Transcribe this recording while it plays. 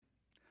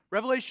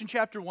Revelation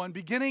chapter 1,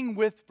 beginning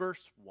with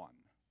verse 1.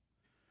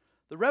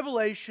 The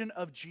revelation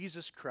of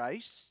Jesus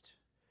Christ,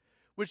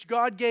 which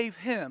God gave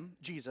him,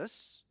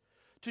 Jesus,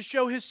 to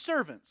show his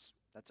servants,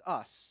 that's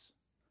us,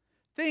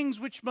 things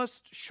which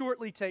must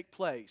shortly take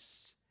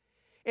place.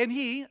 And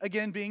he,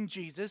 again being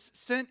Jesus,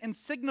 sent and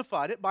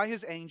signified it by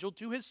his angel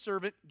to his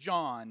servant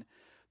John.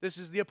 This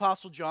is the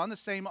Apostle John, the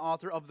same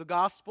author of the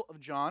Gospel of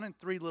John in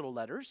 3 little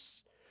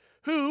letters,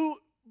 who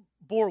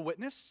bore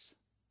witness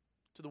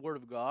to the Word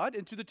of God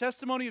and to the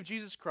testimony of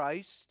Jesus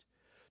Christ,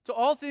 to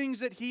all things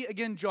that he,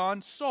 again,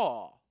 John,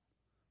 saw.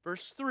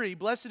 Verse 3,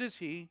 blessed is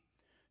he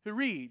who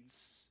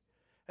reads,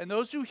 and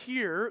those who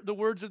hear the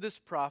words of this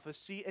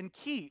prophecy and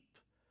keep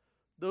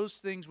those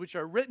things which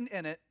are written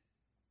in it,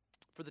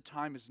 for the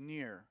time is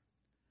near.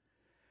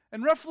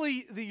 In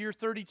roughly the year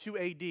 32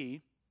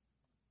 AD,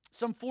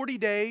 some 40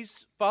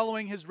 days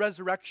following his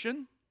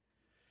resurrection,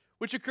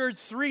 which occurred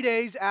 3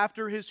 days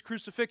after his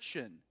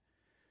crucifixion,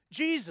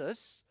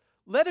 Jesus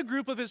led a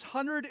group of his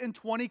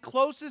 120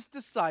 closest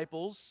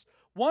disciples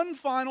one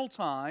final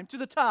time to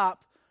the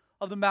top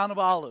of the Mount of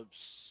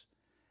Olives.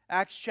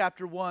 Acts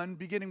chapter 1,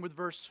 beginning with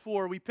verse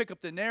 4, we pick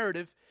up the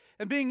narrative.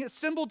 And being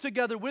assembled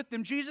together with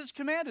them, Jesus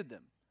commanded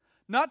them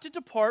not to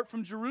depart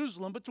from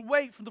Jerusalem, but to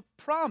wait for the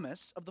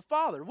promise of the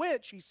Father,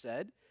 which, he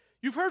said,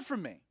 you've heard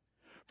from me.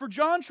 For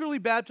John truly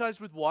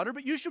baptized with water,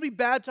 but you shall be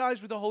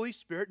baptized with the Holy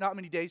Spirit not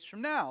many days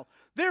from now.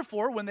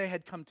 Therefore, when they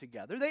had come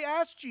together, they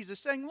asked Jesus,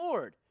 saying,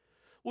 Lord,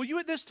 will you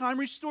at this time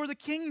restore the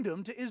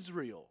kingdom to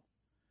Israel?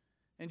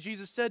 And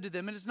Jesus said to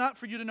them, it is not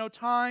for you to know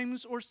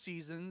times or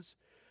seasons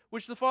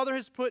which the Father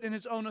has put in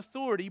his own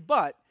authority,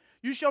 but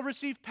you shall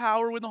receive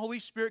power when the Holy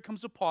Spirit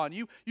comes upon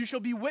you. You shall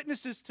be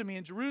witnesses to me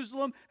in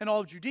Jerusalem and all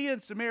of Judea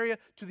and Samaria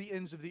to the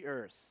ends of the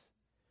earth.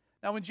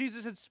 Now when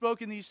Jesus had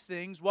spoken these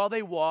things, while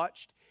they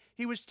watched,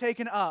 he was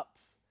taken up,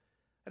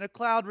 and a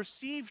cloud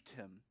received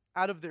him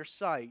out of their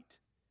sight.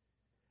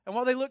 And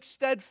while they looked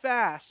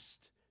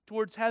steadfast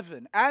towards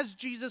heaven, as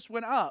Jesus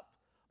went up,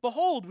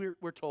 behold,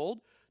 we're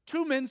told,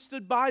 2 men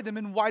stood by them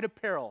in white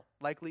apparel,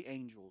 likely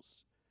angels,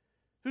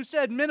 who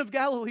said, Men of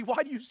Galilee,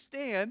 why do you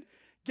stand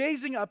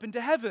gazing up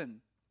into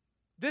heaven?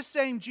 This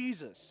same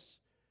Jesus,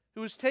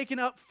 who is taken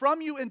up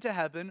from you into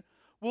heaven,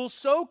 will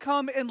so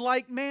come in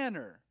like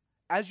manner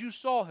as you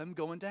saw him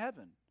go into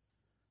heaven.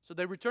 So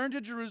they returned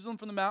to Jerusalem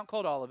from the mount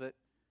called Olivet,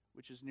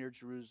 which is near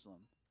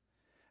Jerusalem.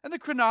 And the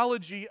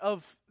chronology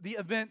of the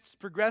events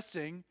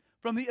progressing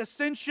from the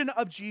ascension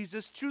of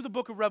Jesus to the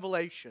book of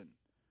Revelation,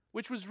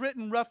 which was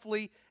written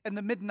roughly in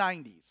the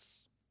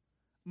mid-90s.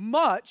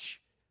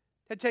 Much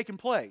had taken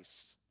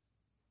place.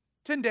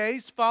 10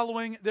 days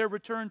following their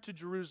return to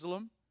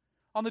Jerusalem,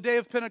 on the day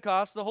of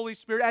Pentecost, the Holy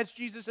Spirit, as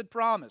Jesus had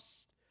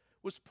promised,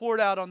 was poured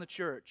out on the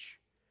church.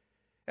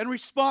 In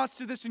response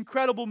to this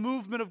incredible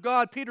movement of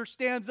God, Peter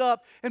stands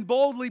up and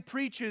boldly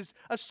preaches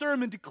a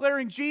sermon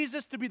declaring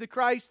Jesus to be the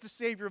Christ, the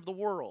Savior of the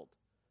world.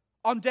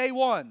 On day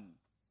 1,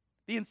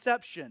 the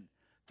inception,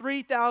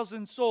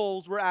 3,000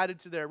 souls were added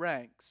to their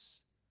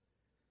ranks.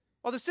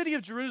 While the city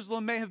of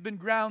Jerusalem may have been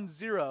ground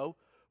zero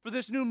for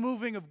this new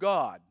moving of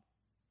God,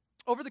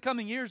 over the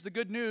coming years, the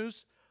good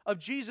news of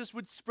Jesus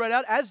would spread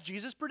out, as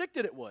Jesus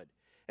predicted it would,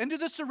 into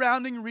the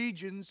surrounding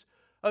regions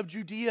of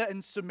Judea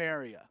and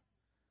Samaria.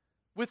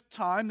 With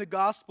time, the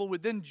gospel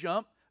would then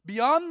jump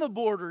beyond the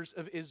borders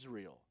of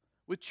Israel,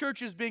 with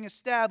churches being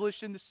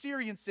established in the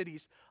Syrian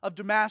cities of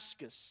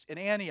Damascus and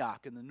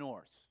Antioch in the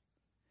north.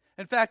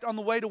 In fact, on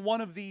the way to one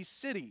of these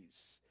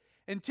cities,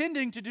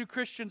 intending to do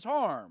Christians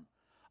harm,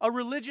 a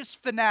religious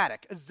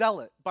fanatic, a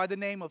zealot by the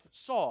name of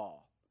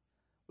Saul,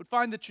 would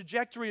find the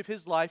trajectory of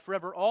his life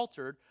forever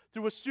altered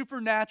through a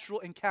supernatural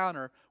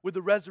encounter with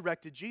the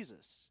resurrected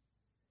Jesus.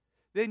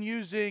 Then,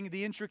 using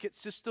the intricate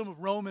system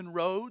of Roman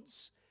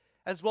roads,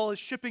 as well as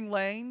shipping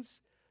lanes,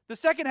 the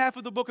second half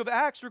of the book of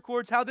Acts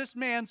records how this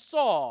man,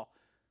 Saul,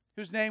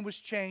 whose name was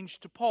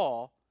changed to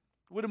Paul,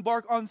 would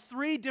embark on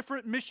 3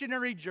 different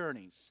missionary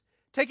journeys,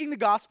 taking the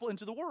gospel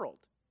into the world: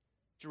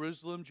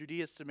 Jerusalem,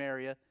 Judea,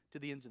 Samaria, to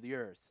the ends of the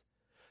earth.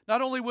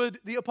 Not only would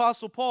the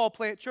Apostle Paul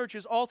plant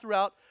churches all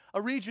throughout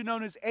a region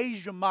known as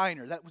Asia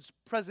Minor, that was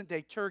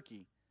present-day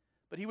Turkey,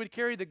 but he would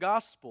carry the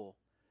gospel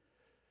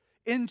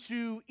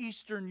into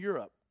Eastern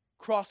Europe,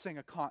 crossing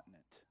a continent.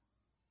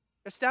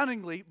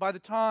 Astoundingly, by the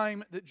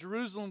time that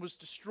Jerusalem was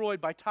destroyed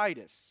by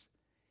Titus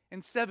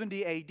in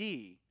 70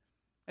 AD,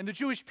 and the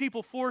Jewish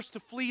people forced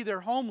to flee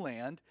their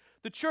homeland,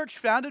 the church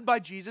founded by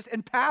Jesus,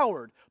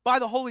 empowered by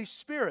the Holy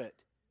Spirit,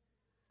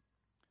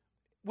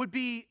 would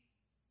be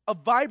a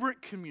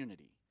vibrant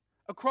community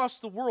across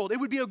the world. It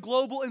would be a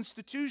global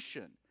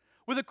institution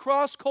with a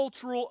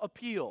cross-cultural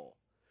appeal.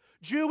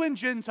 Jew and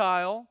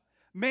Gentile,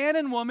 man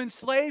and woman,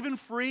 slave and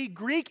free,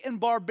 Greek and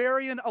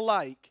barbarian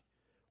alike,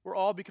 were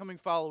all becoming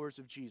followers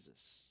of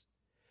Jesus.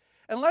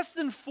 In less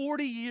than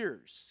 40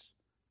 years,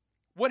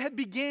 what had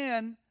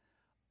began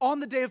on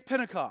the day of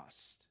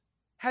Pentecost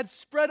had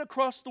spread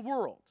across the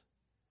world.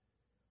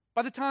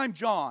 By the time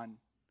John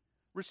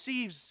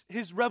receives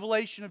his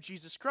revelation of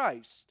Jesus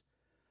Christ,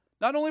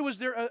 not only was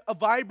there a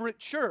vibrant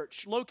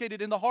church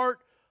located in the heart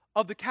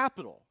of the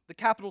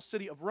capital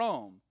city of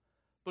Rome.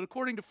 But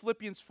according to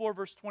Philippians 4,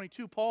 verse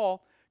 22,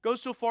 Paul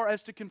goes so far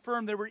as to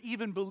confirm there were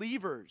even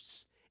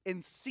believers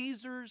in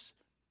Caesar's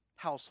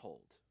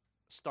household.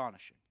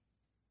 Astonishing.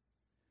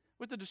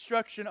 With the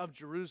destruction of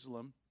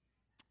Jerusalem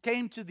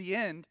came to the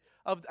end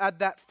of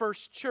that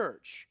first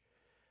church.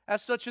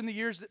 As such, in the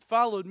years that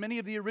followed, many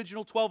of the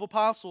original 12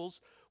 apostles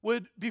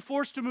would be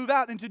forced to move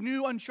out into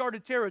new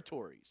uncharted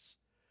territories.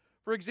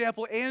 For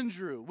example,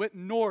 Andrew went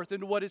north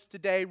into what is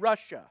today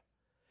Russia.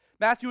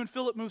 Matthew and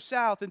Philip moved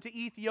south into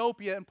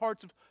Ethiopia and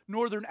parts of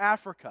northern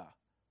Africa.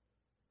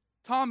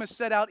 Thomas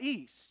set out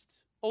east,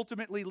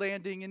 ultimately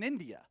landing in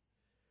India.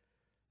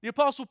 The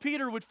Apostle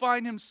Peter would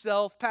find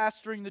himself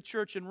pastoring the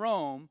church in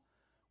Rome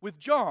with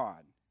John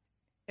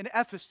in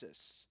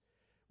Ephesus,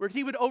 where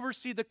he would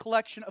oversee the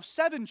collection of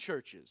 7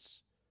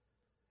 churches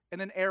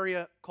in an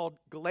area called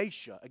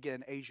Galatia,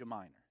 again, Asia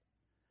Minor.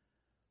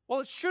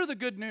 Well, it's sure the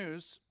good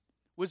news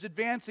was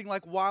advancing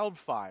like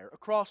wildfire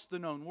across the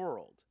known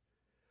world.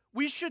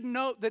 We should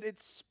note that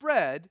its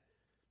spread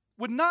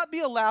would not be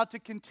allowed to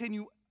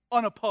continue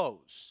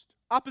unopposed.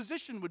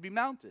 Opposition would be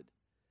mounted.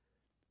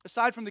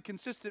 Aside from the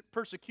consistent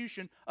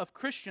persecution of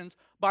Christians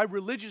by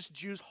religious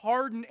Jews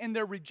hardened in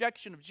their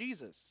rejection of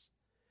Jesus,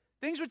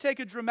 things would take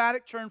a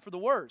dramatic turn for the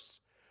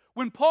worse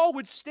when Paul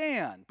would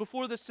stand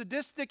before the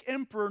sadistic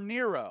emperor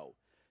Nero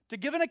to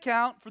give an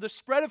account for the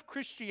spread of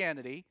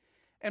Christianity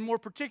and more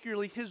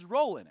particularly his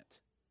role in it.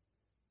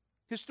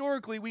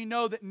 Historically, we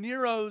know that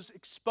Nero's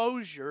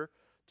exposure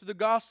to the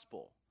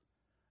gospel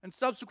and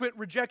subsequent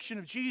rejection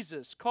of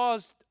Jesus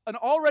caused an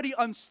already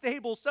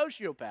unstable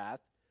sociopath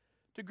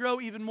to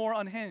grow even more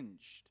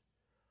unhinged.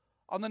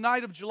 On the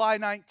night of July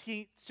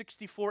 19th,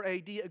 64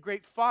 AD, a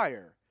great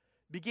fire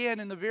began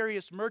in the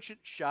various merchant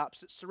shops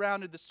that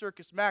surrounded the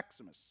Circus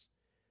Maximus,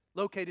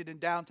 located in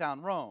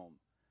downtown Rome.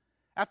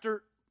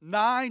 After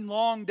 9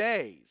 long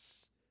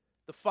days,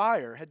 the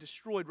fire had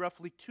destroyed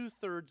roughly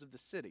 2/3 of the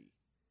city.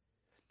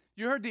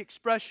 You heard the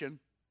expression,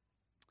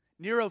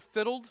 Nero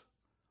fiddled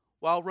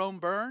while Rome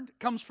burned? It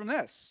comes from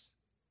this.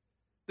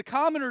 The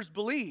commoners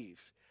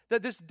believed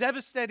that this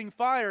devastating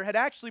fire had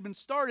actually been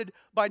started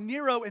by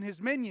Nero and his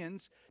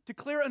minions to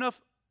clear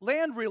enough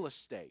land real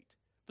estate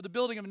for the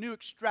building of a new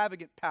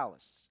extravagant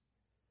palace.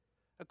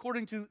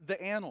 According to the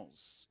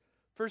Annals,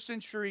 first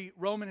century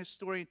Roman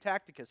historian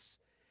Tacitus,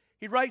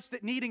 he writes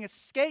that needing a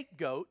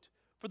scapegoat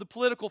for the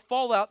political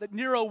fallout that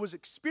Nero was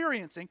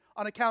experiencing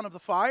on account of the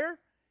fire,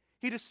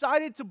 he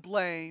decided to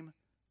blame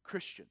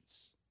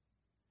Christians.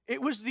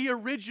 It was the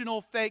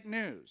original fake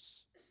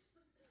news.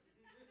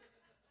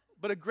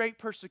 But a great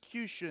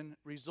persecution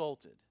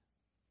resulted.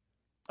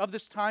 Of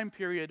this time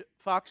period,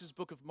 Fox's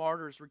Book of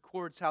Martyrs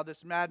records how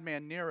this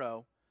madman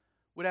Nero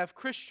would have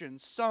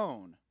Christians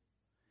sewn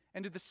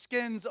into the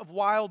skins of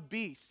wild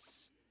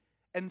beasts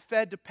and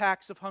fed to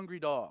packs of hungry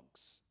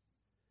dogs.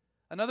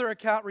 Another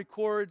account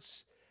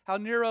records how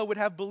Nero would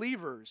have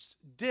believers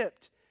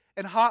dipped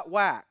in hot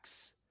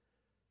wax,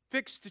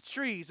 fixed to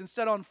trees and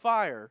set on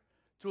fire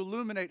to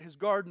illuminate his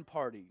garden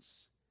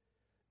parties.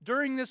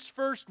 During this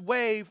first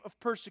wave of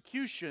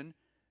persecution,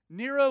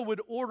 Nero would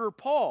order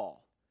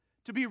Paul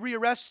to be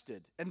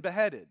rearrested and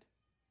beheaded.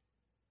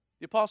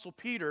 The Apostle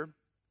Peter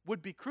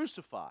would be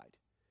crucified,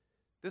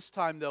 this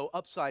time, though,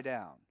 upside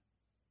down.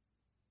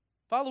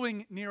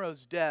 Following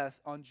Nero's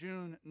death on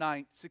June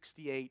 9th,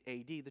 68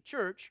 AD, the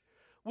church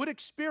would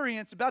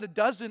experience about a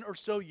dozen or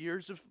so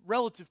years of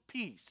relative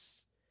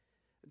peace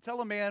until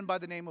a man by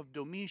the name of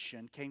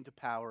Domitian came to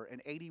power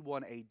in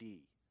 81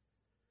 AD.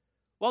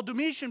 While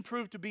Domitian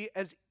proved to be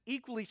as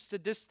equally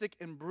sadistic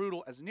and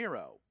brutal as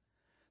Nero,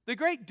 the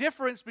great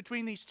difference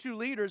between these two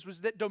leaders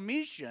was that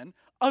Domitian,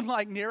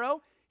 unlike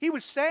Nero, he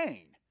was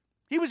sane.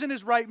 He was in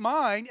his right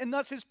mind, and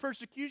thus his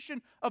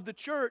persecution of the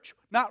church,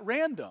 not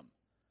random,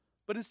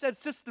 but instead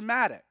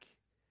systematic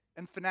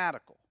and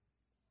fanatical.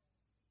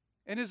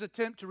 In his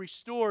attempt to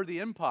restore the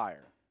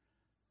empire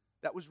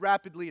that was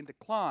rapidly in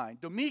decline,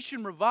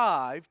 Domitian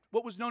revived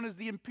what was known as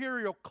the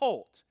imperial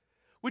cult,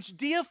 which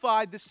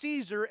deified the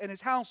Caesar and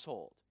his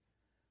household.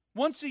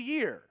 Once a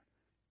year,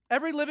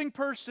 every living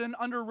person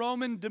under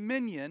Roman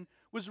dominion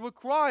was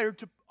required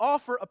to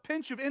offer a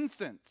pinch of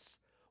incense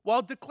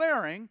while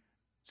declaring,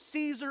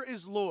 Caesar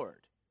is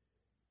Lord.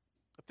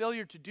 A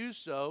failure to do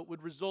so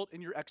would result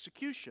in your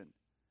execution.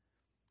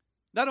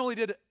 Not only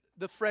did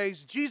the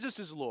phrase, Jesus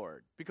is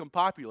Lord, become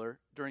popular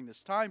during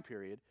this time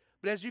period,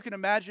 but as you can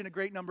imagine, a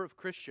great number of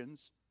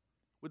Christians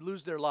would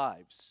lose their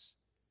lives.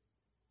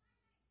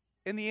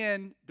 In the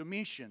end,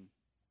 Domitian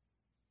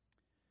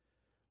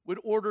would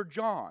order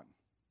John,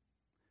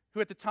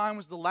 who at the time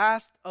was the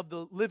last of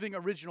the living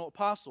original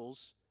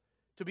apostles,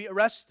 to be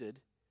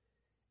arrested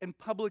and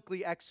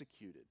publicly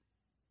executed.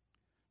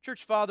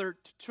 Church Father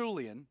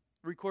Tertullian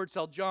records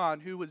how John,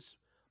 who was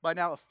by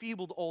now a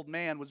feebled old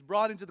man, was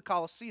brought into the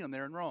Colosseum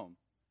there in Rome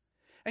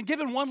and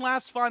given one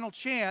last final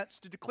chance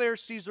to declare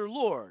Caesar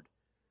Lord.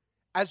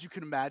 As you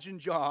can imagine,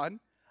 John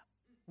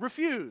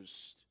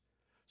refused.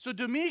 So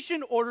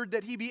Domitian ordered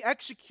that he be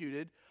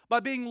executed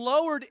by being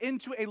lowered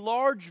into a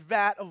large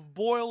vat of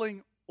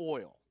boiling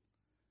oil.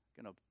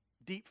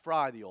 deep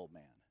fry the old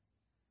man.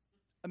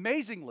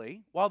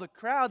 Amazingly, while the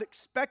crowd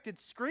expected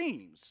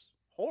screams,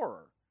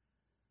 horror,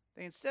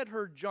 they instead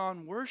heard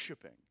John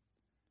worshiping,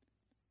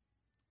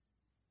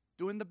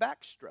 doing the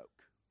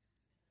backstroke,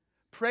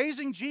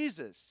 praising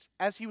Jesus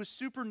as he was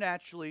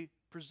supernaturally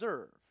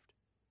preserved.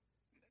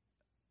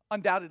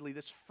 Undoubtedly,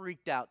 this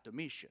freaked out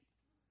Domitian.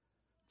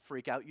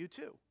 Freak out you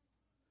too.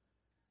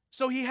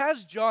 So he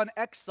has John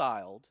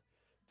exiled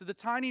to the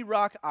tiny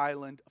rock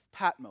island of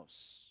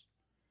Patmos.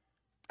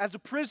 As a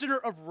prisoner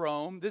of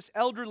Rome, this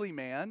elderly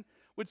man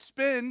would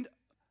spend,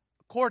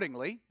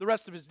 accordingly, the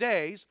rest of his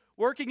days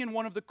working in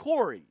one of the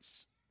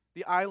quarries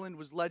the island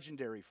was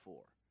legendary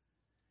for.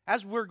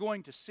 As we're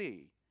going to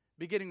see,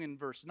 beginning in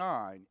verse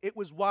 9, it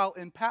was while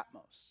in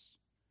Patmos,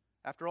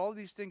 after all of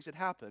these things had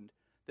happened,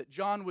 that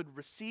John would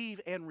receive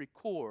and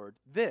record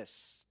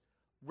this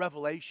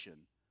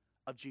revelation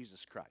of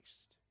Jesus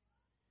Christ.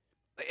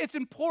 It's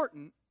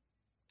important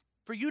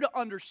for you to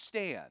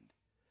understand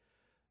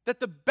that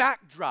the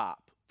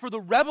backdrop for the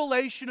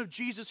revelation of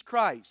Jesus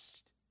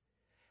Christ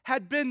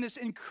had been this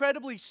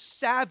incredibly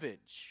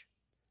savage,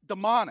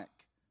 demonic,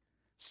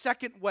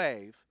 second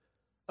wave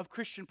of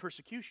Christian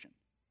persecution.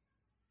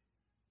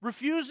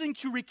 Refusing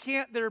to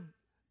recant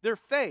their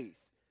faith,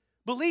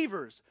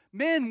 believers,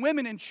 men,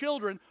 women, and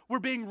children were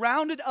being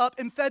rounded up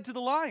and fed to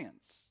the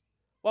lions,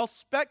 while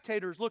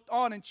spectators looked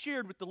on and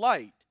cheered with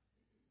delight.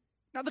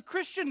 Now, the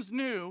Christians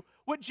knew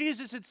what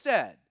Jesus had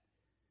said.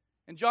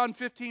 In John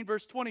 15,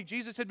 verse 20,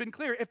 Jesus had been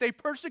clear, if they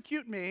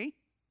persecute me,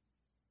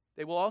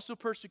 they will also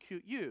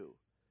persecute you.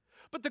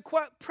 But the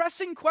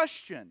pressing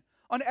question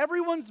on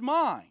everyone's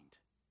mind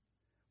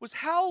was,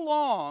 how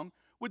long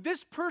would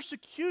this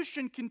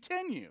persecution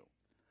continue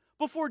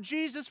before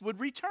Jesus would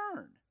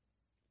return?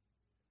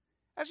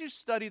 As you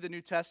study the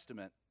New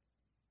Testament,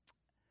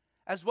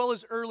 as well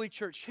as early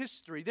church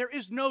history, there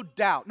is no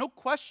doubt, no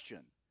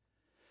question,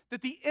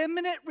 that the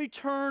imminent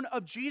return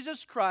of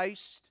Jesus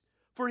Christ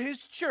for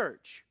his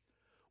church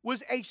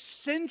was a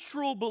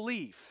central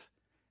belief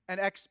and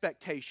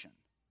expectation.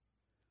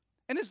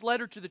 In his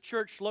letter to the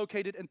church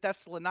located in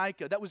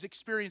Thessalonica that was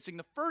experiencing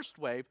the first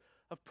wave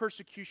of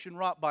persecution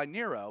wrought by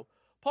Nero,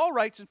 Paul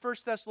writes in 1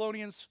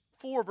 Thessalonians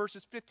 4,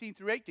 verses 15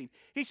 through 18,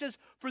 he says,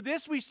 "For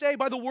this we say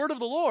by the word of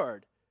the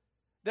Lord,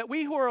 that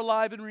we who are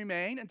alive and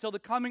remain until the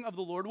coming of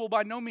the Lord will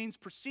by no means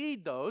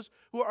precede those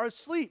who are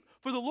asleep.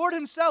 For the Lord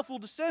himself will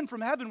descend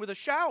from heaven with a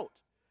shout,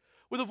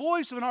 with the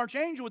voice of an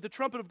archangel, with the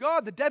trumpet of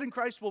God. The dead in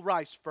Christ will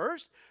rise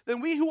first.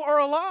 Then we who are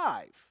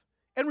alive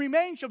and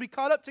remain shall be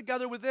caught up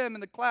together with them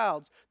in the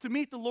clouds to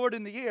meet the Lord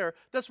in the air.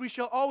 Thus we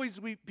shall always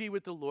be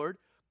with the Lord.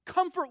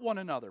 Comfort one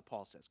another,"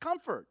 Paul says.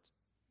 Comfort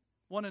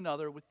one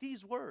another with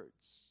these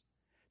words.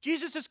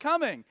 Jesus is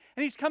coming,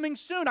 and he's coming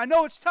soon. I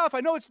know it's tough.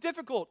 I know it's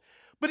difficult.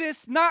 But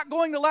it's not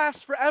going to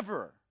last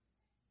forever.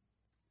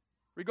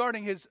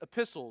 Regarding his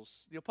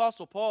epistles, the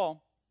Apostle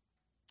Paul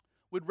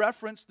would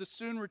reference the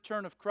soon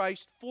return of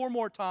Christ 4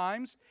 more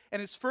times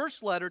in his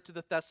first letter to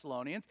the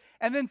Thessalonians,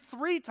 and then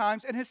 3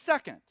 times in his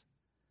second.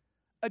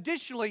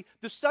 Additionally,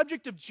 the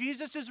subject of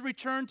Jesus'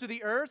 return to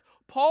the earth,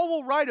 Paul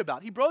will write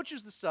about. He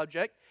broaches the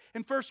subject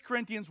in 1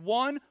 Corinthians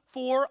 1,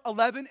 4,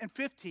 11, and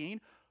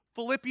 15,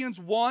 Philippians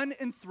 1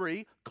 and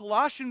 3,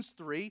 Colossians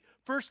 3,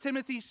 1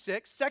 Timothy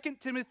 6, 2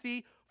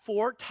 Timothy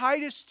 4,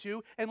 Titus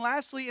 2, and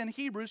lastly in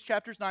Hebrews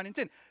chapters 9 and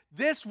 10.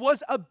 This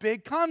was a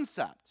big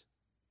concept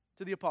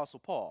to the Apostle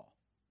Paul.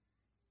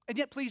 And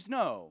yet please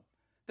know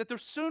that the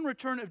soon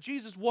return of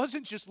Jesus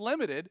wasn't just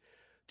limited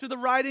to the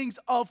writings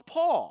of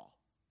Paul.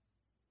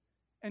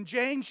 In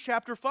James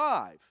chapter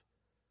 5,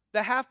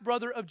 the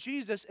half-brother of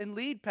Jesus and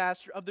lead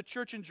pastor of the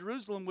church in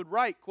Jerusalem would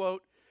write,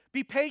 quote,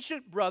 "Be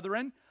patient,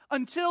 brethren,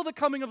 until the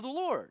coming of the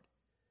Lord.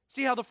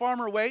 See how the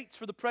farmer waits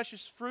for the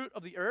precious fruit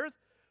of the earth,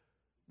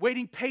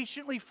 waiting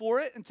patiently for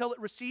it until it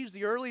receives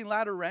the early and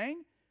latter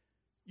rain?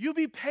 You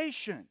be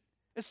patient.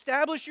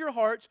 Establish your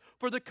hearts,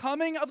 for the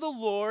coming of the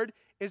Lord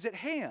is at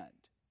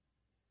hand."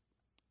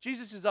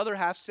 Jesus' other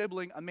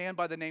half-sibling, a man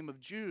by the name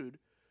of Jude,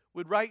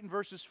 would write in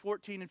verses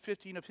 14 and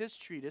 15 of his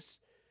treatise,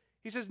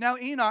 he says, "Now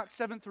Enoch,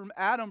 7th from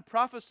Adam,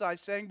 prophesied,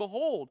 saying,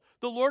 Behold,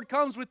 the Lord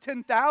comes with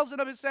 10,000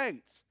 of his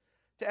saints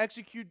to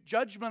execute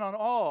judgment on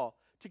all,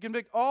 to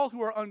convict all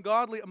who are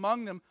ungodly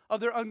among them of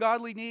their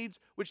ungodly needs,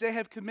 which they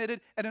have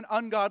committed in an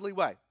ungodly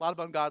way." A lot of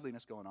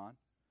ungodliness going on.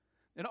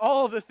 "And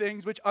all the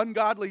things which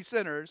ungodly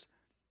sinners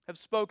have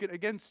spoken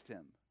against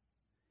him."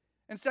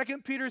 In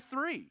 2 Peter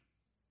 3,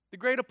 the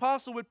great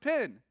apostle would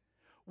pen,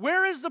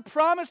 "Where is the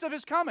promise of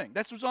his coming?"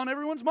 This was on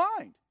everyone's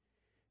mind.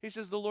 He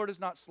says, "The Lord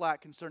is not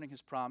slack concerning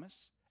his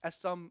promise, as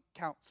some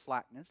count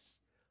slackness,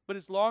 but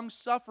is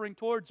long-suffering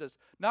towards us,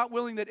 not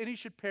willing that any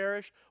should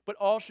perish, but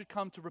all should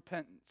come to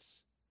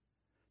repentance."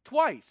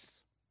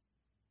 Twice,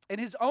 in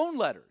his own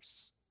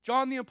letters,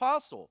 John the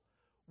Apostle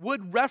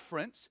would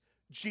reference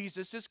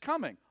Jesus'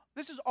 coming.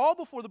 This is all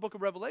before the book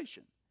of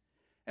Revelation.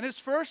 In his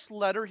first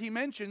letter, he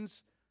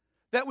mentions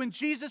that when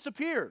Jesus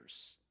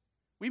appears,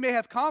 we may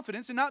have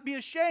confidence and not be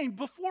ashamed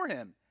before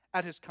him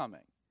at his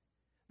coming.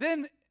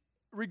 Then,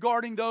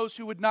 regarding those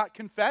who would not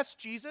confess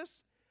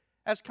Jesus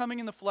as coming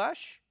in the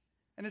flesh,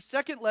 In his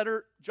second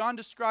letter, John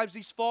describes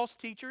these false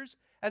teachers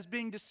as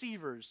being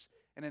deceivers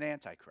and an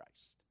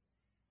antichrist.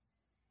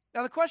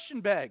 Now the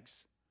question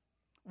begs,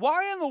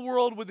 why in the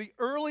world would the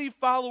early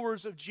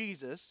followers of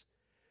Jesus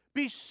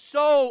be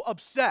so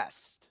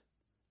obsessed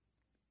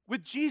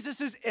with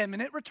Jesus'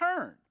 imminent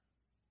return?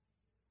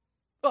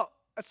 Well,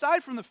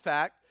 aside from the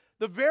fact,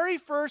 the very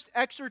first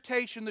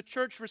exhortation the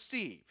church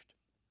received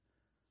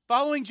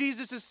following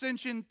Jesus'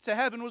 ascension to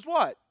heaven was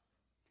what?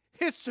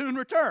 His soon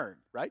return,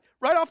 right?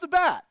 Right off the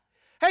bat.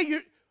 Hey,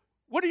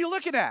 what are you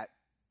looking at?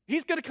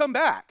 He's going to come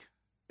back.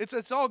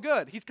 It's all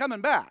good. He's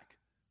coming back.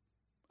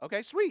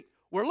 Okay, sweet.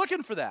 We're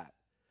looking for that.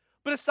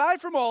 But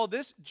aside from all of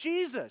this,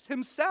 Jesus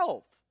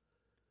himself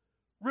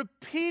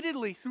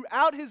repeatedly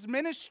throughout his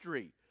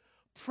ministry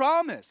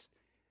promised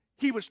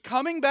he was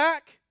coming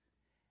back,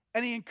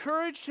 and he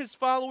encouraged his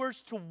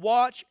followers to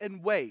watch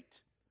and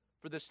wait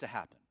for this to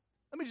happen.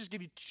 Let me just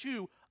give you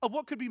two of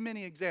what could be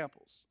many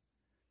examples.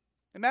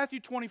 In Matthew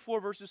 24,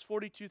 verses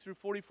 42 through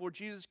 44,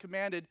 Jesus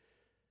commanded,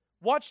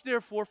 "Watch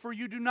therefore, for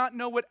you do not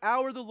know what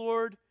hour the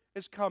Lord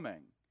is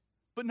coming.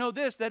 But know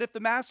this, that if the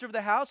master of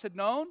the house had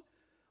known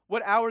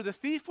what hour the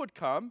thief would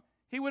come,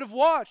 he would have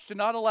watched to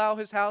not allow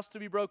his house to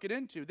be broken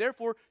into.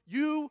 Therefore,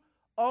 you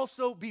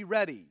also be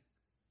ready,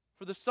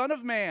 for the Son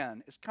of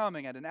Man is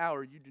coming at an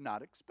hour you do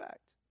not expect."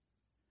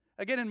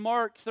 Again, in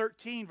Mark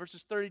 13,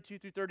 verses 32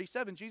 through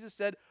 37, Jesus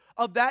said,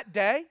 "Of that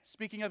day,"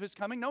 speaking of his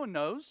coming, "no one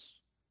knows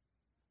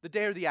the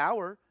day or the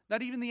hour,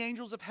 not even the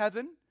angels of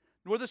heaven,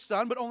 nor the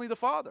Son, but only the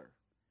Father.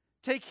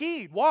 Take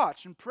heed,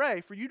 watch, and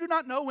pray, for you do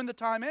not know when the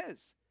time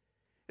is.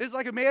 It is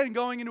like a man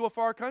going into a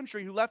far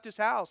country who left his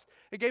house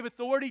and gave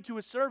authority to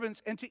his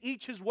servants and to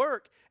each his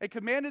work and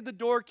commanded the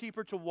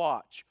doorkeeper to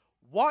watch.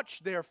 Watch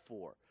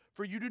therefore,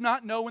 for you do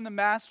not know when the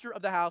master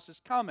of the house is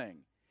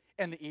coming,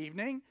 in the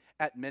evening,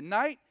 at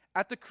midnight,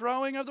 at the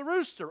crowing of the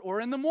rooster, or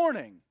in the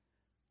morning,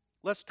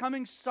 lest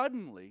coming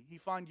suddenly he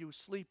find you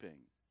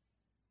sleeping.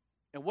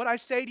 And what I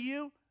say to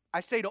you,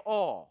 I say to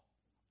all,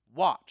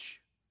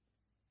 watch."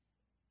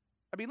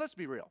 I mean, let's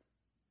be real.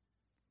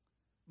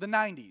 The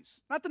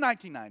 90s, not the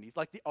 1990s,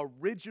 like the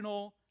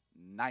original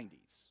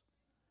 90s,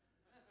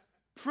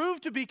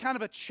 proved to be kind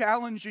of a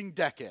challenging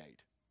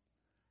decade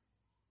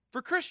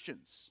for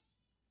Christians.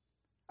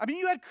 I mean,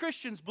 you had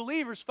Christians,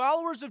 believers,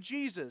 followers of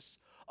Jesus,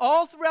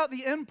 all throughout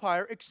the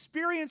empire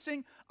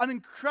experiencing an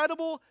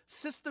incredible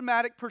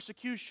systematic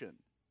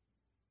persecution.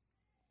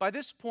 By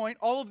this point,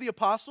 all of the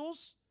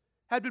apostles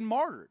had been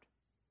martyred.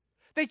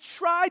 They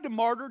tried to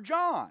martyr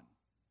John,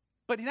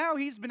 but now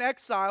he's been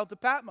exiled to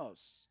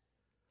Patmos.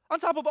 On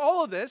top of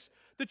all of this,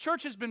 the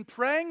church has been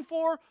praying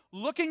for,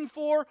 looking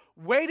for,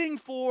 waiting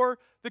for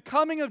the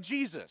coming of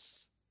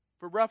Jesus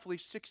for roughly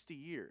 60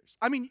 years.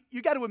 I mean,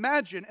 you got to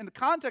imagine, in the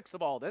context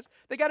of all this,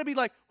 they got to be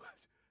like,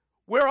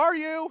 "Where are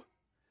you?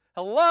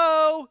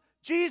 Hello?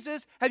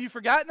 Jesus, have you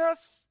forgotten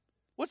us?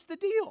 What's the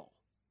deal?"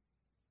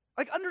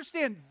 Like,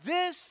 understand,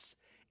 this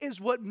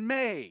is what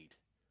made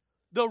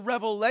the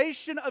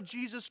revelation of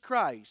Jesus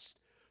Christ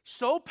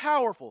so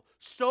powerful,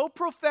 so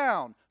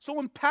profound, so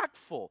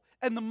impactful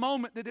in the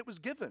moment that it was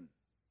given.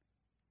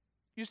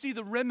 You see,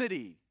 the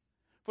remedy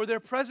for their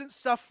present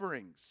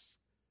sufferings,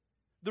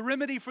 the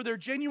remedy for their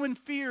genuine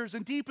fears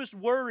and deepest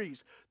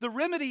worries, the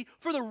remedy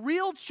for the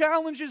real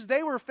challenges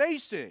they were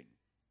facing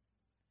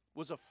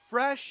was a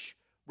fresh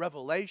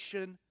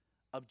revelation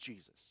of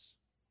Jesus.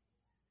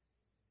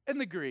 In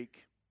the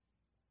Greek,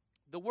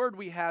 the word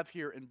we have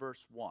here in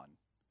verse 1,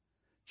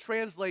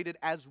 translated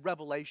as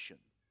revelation,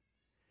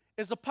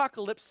 is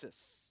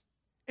apocalypsis.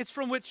 It's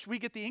from which we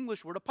get the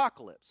English word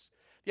apocalypse.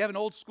 If you have an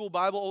old school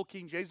Bible, Old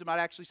King James, it might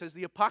actually says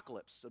the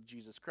apocalypse of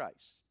Jesus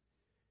Christ.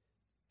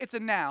 It's a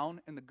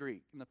noun in the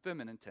Greek, in the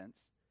feminine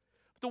tense.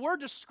 But the word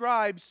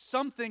describes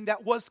something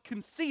that was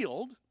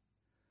concealed,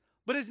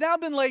 but has now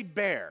been laid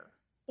bare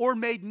or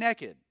made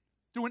naked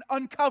through an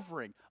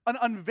uncovering, an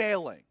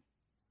unveiling.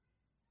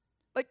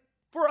 Like,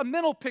 for a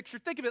mental picture,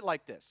 think of it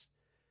like this.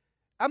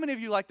 How many of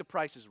you like The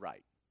Price is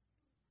Right?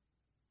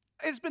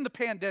 It's been the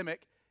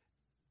pandemic.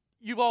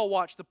 You've all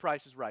watched The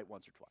Price is Right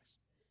once or twice.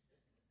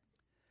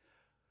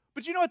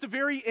 But you know, at the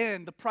very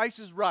end, The Price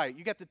is Right.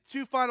 You got the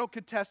two final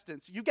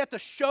contestants. You get the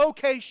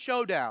showcase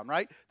showdown,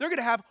 right? They're going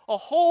to have a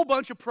whole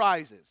bunch of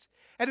prizes.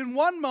 And in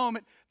one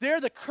moment,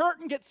 there the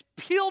curtain gets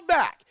peeled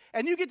back,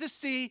 and you get to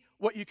see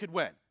what you could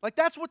win. Like,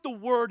 that's what the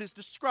word is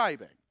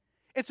describing.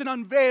 It's an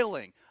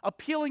unveiling, a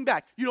peeling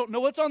back. You don't know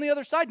what's on the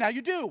other side. Now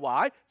you do.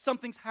 Why?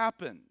 Something's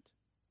happened.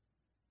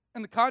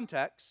 In the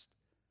context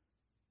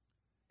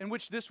in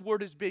which this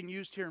word is being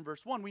used here in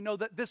verse 1, we know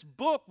that this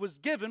book was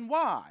given,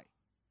 why?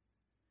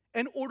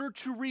 In order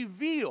to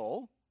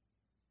reveal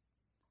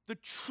the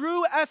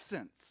true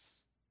essence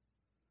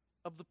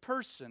of the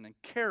person and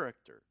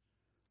character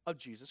of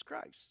Jesus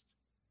Christ.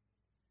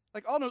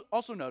 Like,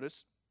 also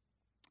notice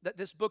that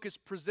this book is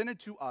presented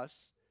to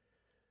us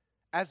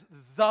as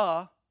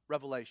the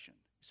revelation.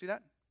 You see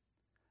that?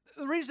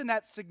 The reason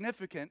that's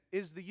significant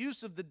is the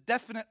use of the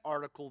definite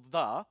article,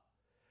 the,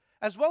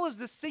 as well as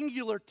the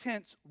singular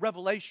tense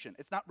revelation.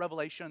 It's not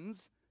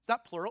revelations, it's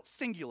not plural, it's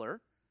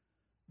singular.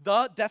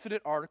 the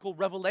definite article,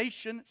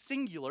 revelation,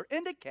 singular,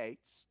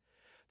 indicates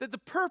that the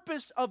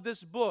purpose of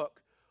this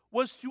book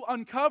was to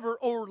uncover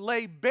or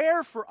lay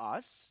bare for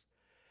us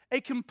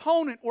a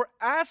component or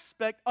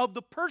aspect of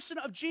the person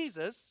of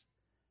Jesus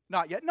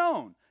not yet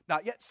known,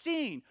 not yet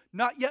seen,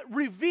 not yet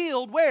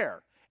revealed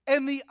where?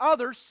 In the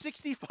other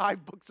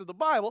 65 books of the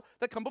Bible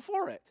that come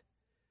before it.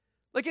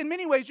 Like in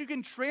many ways, you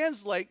can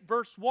translate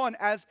verse 1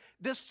 as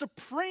this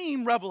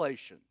supreme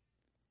revelation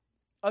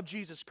of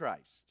Jesus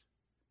Christ.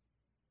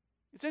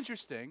 It's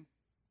interesting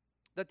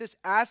that this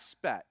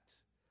aspect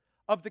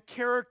of the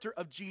character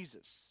of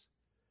Jesus,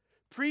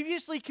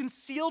 previously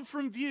concealed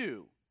from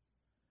view,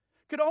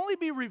 could only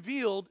be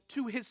revealed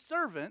to his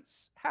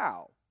servants.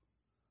 How?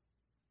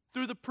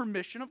 Through the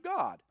permission of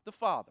God, the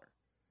Father.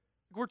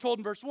 We're told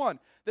in verse 1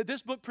 that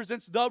this book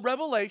presents the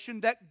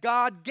revelation that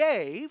God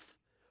gave,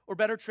 or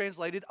better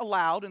translated,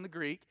 allowed in the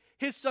Greek,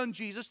 his son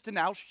Jesus to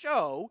now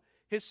show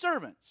his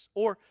servants.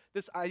 Or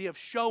this idea of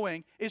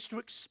showing is to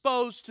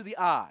expose to the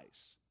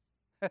eyes.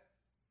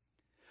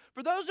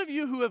 For those of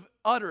you who have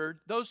uttered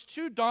those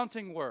two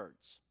daunting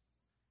words,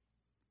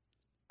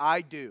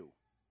 I do,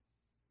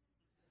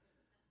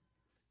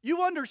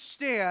 you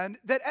understand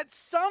that at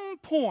some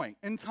point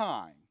in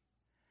time,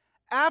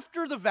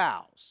 after the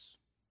vows,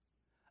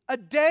 a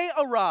day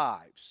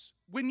arrives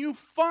when you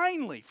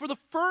finally, for the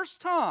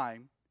first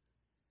time,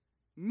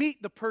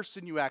 meet the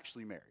person you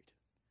actually married.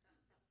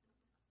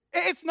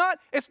 It's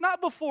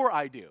not before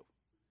I do.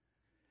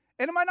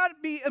 And it might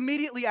not be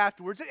immediately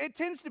afterwards. It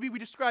tends to be, we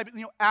describe it,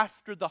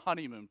 after the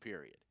honeymoon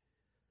period.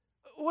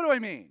 What do I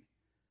mean?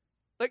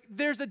 Like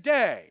there's a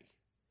day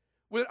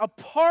when a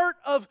part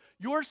of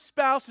your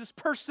spouse's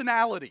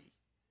personality,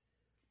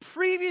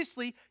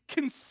 previously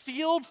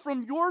concealed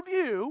from your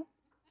view,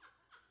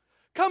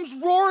 comes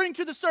roaring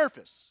to the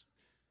surface.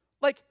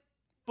 Like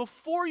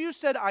before you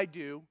said I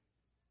do,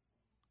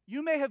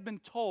 you may have been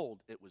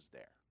told it was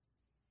there.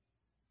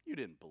 You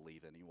didn't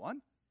believe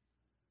anyone.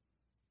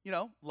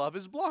 Love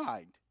is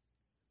blind.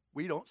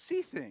 We don't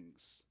see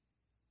things.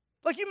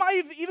 Like you might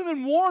have even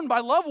been warned by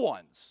loved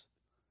ones.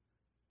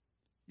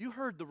 You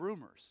heard the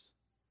rumors.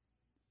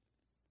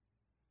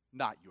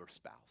 Not your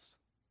spouse.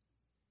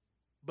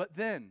 But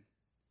then,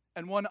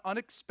 in one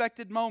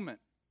unexpected moment,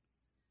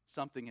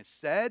 something is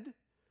said,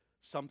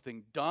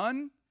 something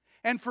done,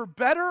 and for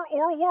better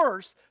or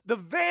worse, the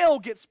veil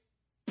gets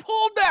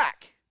pulled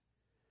back.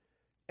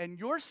 And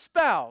your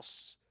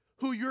spouse,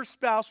 who your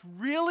spouse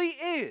really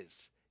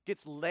is,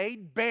 gets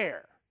laid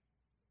bare,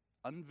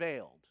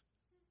 unveiled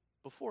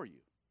before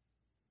you.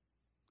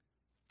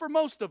 For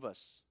most of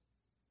us,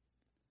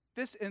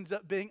 this ends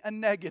up being a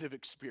negative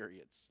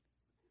experience,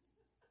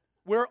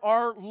 where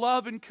our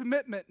love and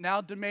commitment now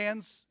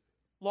demands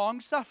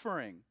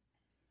long-suffering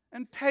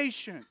and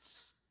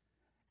patience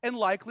and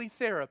likely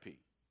therapy.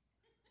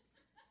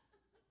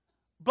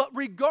 But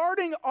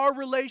regarding our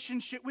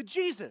relationship with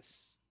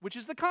Jesus, which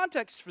is the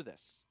context for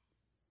this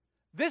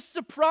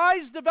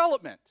surprise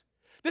development,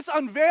 this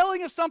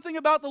unveiling of something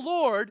about the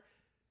Lord,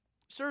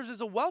 serves as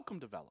a welcome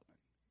development.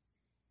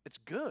 It's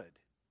good.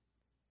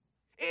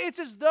 It's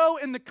as though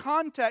in the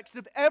context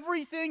of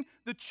everything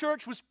the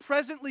church was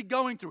presently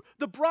going through,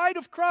 the bride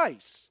of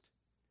Christ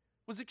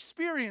was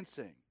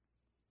experiencing,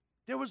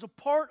 there was a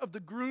part of the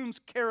groom's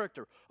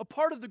character, a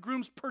part of the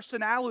groom's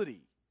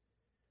personality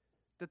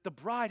that the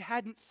bride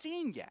hadn't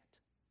seen yet,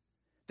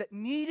 that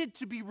needed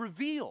to be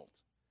revealed.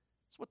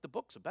 That's what the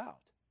book's about.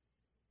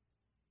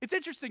 It's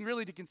interesting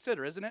really to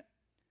consider, isn't it?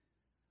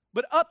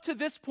 But up to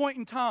this point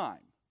in time,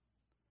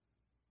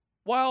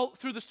 while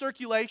through the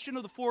circulation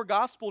of the four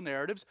gospel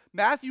narratives,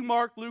 Matthew,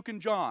 Mark, Luke,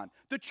 and John,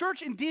 the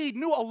church indeed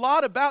knew a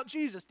lot about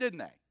Jesus, didn't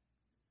they?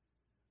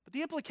 But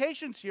the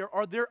implications here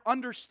are their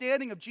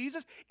understanding of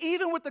Jesus,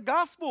 even with the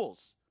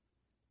gospels,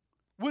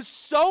 was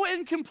so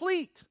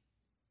incomplete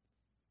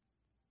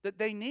that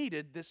they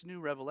needed this new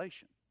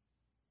revelation.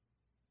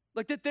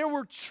 Like that there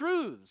were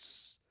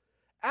truths,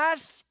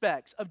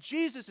 aspects of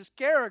Jesus'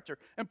 character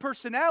and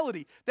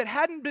personality that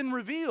hadn't been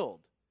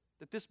revealed,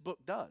 that this book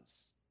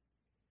does.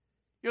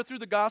 Through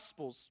the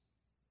Gospels,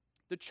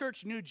 the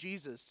church knew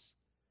Jesus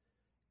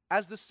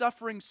as the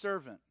suffering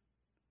servant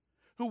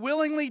who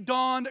willingly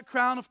donned a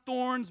crown of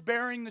thorns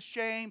bearing the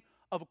shame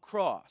of a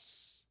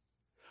cross.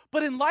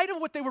 But in light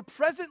of what they were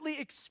presently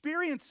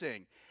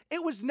experiencing,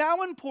 it was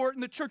now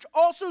important the church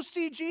also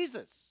see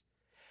Jesus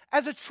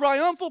as a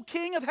triumphal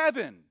King of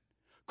heaven,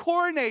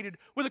 coronated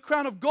with a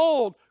crown of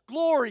gold,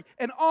 glory,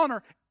 and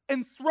honor,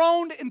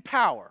 enthroned in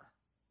power.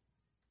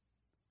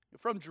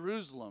 From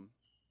Jerusalem,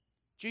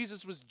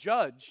 Jesus was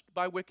judged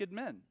by wicked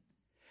men,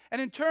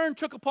 and in turn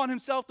took upon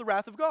himself the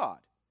wrath of God.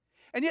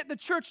 And yet the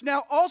church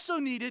now also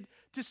needed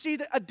to see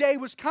that a day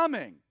was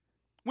coming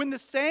when the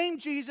same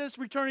Jesus,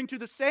 returning to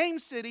the same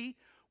city,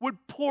 would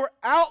pour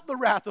out the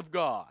wrath of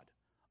God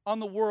on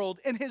the world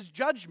in his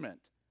judgment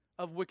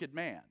of wicked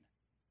man.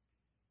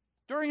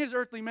 During his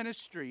earthly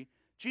ministry,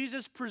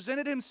 Jesus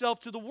presented himself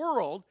to the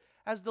world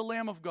as the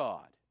Lamb of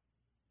God.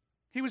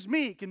 He was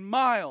meek and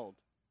mild,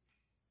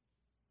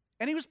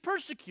 and he was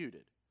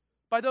persecuted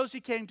by those he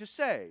came to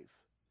save.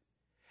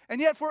 And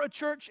yet for a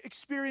church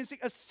experiencing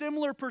a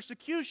similar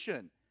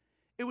persecution,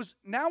 it was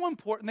now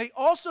important they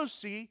also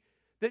see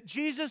that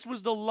Jesus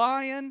was the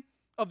Lion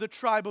of the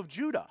tribe of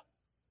Judah.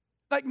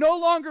 Like no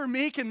longer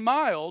meek and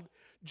mild,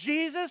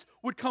 Jesus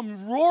would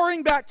come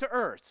roaring back to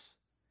earth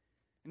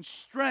in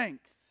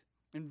strength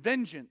and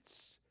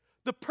vengeance.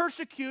 The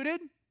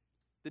persecuted,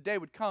 the day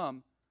would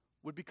come,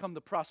 would become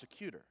the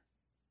prosecutor.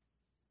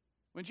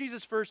 When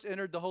Jesus first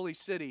entered the holy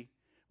city,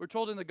 we're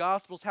told in the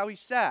Gospels how he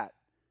sat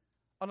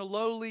on a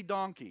lowly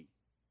donkey,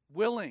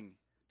 willing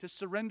to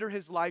surrender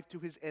his life to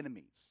his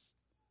enemies.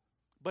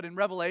 But in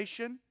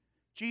Revelation,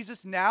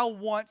 Jesus now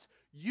wants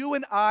you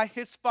and I,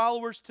 his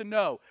followers, to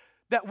know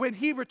that when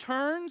he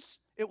returns,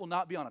 it will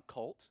not be on a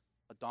colt,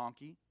 a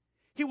donkey.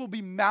 He will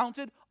be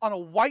mounted on a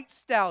white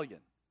stallion,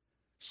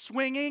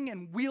 swinging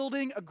and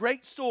wielding a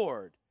great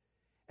sword,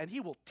 and he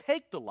will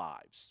take the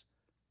lives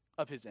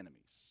of his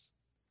enemies.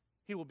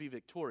 He will be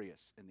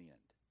victorious in the end.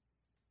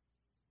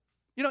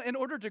 You know, in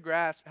order to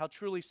grasp how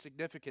truly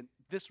significant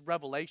this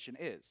revelation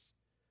is,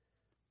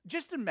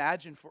 just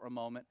imagine for a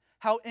moment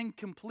how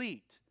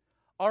incomplete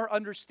our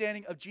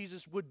understanding of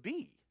Jesus would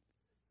be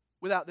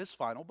without this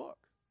final book.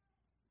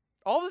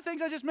 All the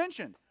things I just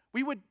mentioned,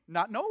 we would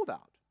not know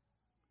about.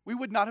 We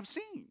would not have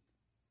seen.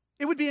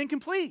 It would be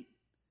incomplete.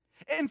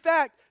 In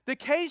fact, the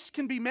case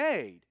can be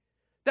made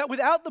that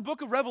without the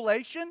book of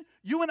Revelation,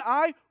 you and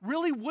I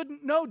really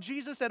wouldn't know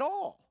Jesus at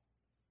all.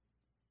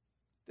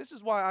 This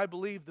is why I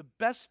believe the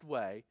best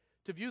way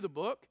to view the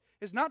book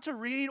is not to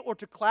read or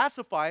to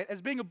classify it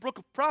as being a book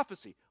of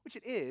prophecy, which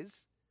it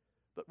is,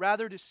 but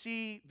rather to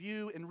see,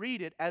 view, and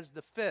read it as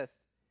the fifth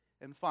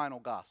and final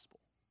gospel.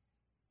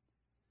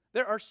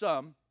 There are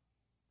some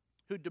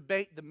who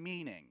debate the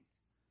meaning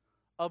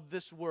of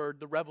this word,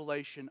 the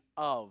revelation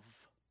of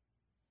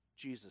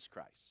Jesus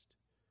Christ.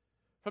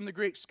 From the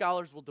Greek,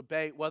 scholars will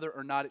debate whether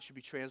or not it should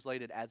be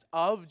translated as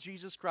of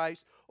Jesus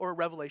Christ or a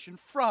revelation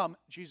from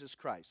Jesus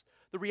Christ.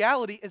 The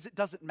reality is it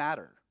doesn't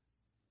matter.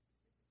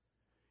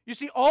 You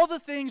see, all the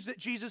things that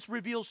Jesus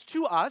reveals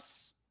to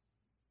us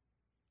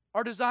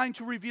are designed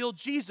to reveal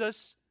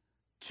Jesus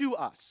to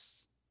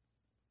us.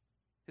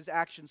 His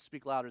actions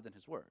speak louder than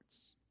his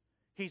words.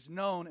 He's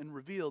known and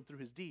revealed through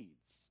his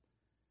deeds.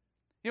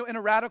 You know, in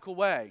a radical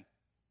way,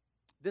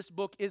 this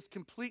book is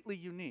completely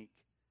unique,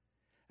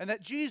 and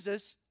that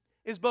Jesus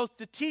is both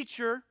the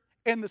teacher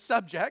and the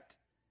subject,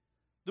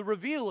 the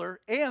revealer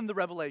and the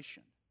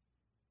revelation.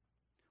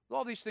 With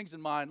all these things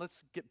in mind,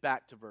 let's get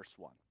back to verse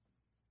 1.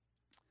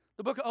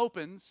 The book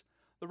opens,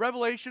 the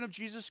revelation of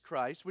Jesus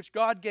Christ, which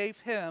God gave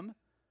him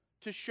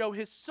to show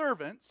his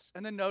servants,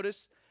 and then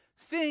notice,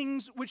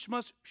 things which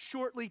must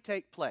shortly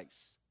take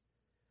place.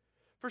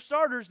 For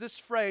starters, this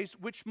phrase,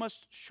 which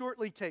must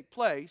shortly take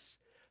place,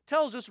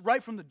 tells us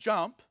right from the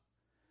jump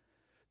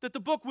that the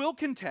book will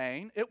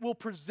contain, it will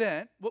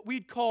present what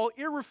we'd call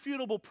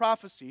irrefutable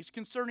prophecies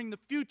concerning the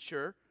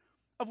future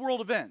of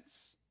world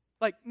events.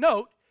 Like,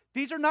 note,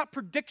 these are not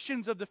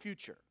predictions of the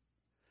future.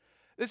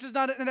 This is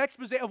not an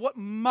expose of what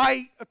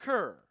might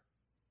occur.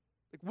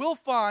 Like, we'll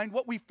find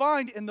what we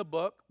find in the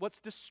book, what's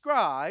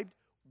described,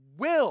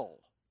 will.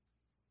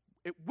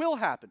 It will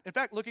happen. In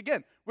fact, look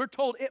again. We're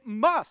told it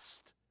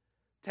must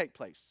take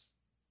place.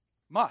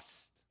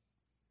 Must.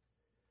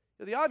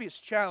 The obvious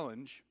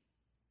challenge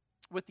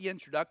with the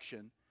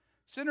introduction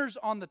centers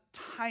on the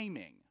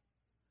timing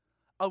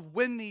of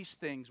when these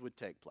things would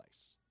take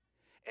place.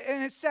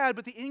 And it's sad,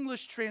 but the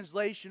English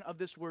translation of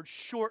this word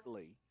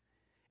shortly,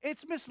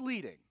 it's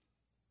misleading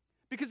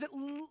because it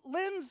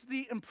leaves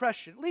the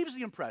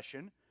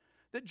impression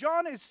that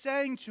John is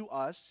saying to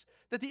us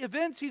that the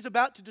events he's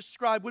about to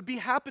describe would be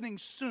happening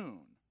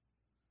soon.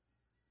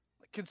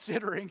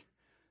 Considering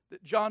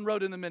that John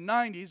wrote in the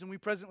mid-90s and we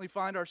presently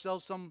find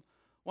ourselves some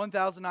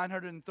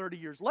 1,930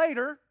 years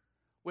later,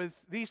 with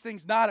these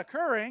things not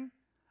occurring,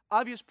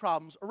 obvious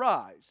problems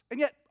arise. And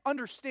yet,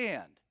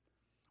 understand,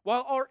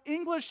 while our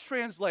English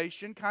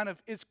translation kind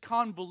of is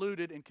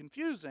convoluted and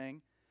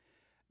confusing,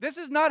 this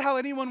is not how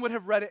anyone would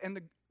have read it in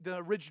the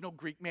original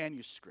Greek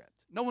manuscript.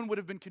 No one would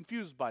have been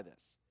confused by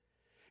this.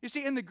 You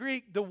see, in the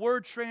Greek, the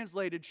word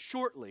translated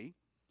shortly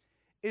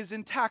is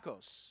in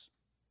tachos.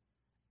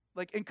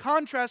 Like, in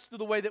contrast to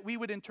the way that we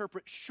would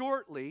interpret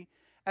shortly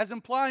as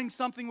implying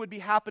something would be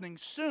happening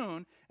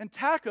soon, and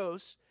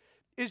tachos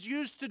is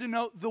used to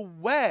denote the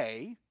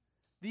way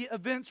the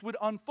events would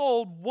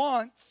unfold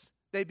once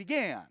they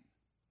began.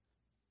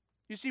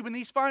 You see, when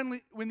these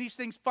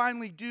things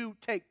finally do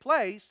take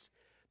place,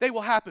 they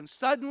will happen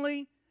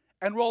suddenly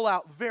and roll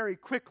out very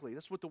quickly.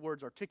 That's what the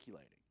word's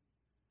articulating.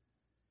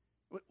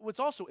 What's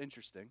also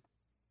interesting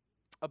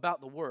about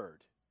the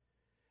word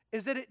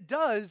is that it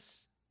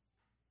does,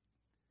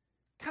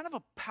 kind of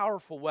a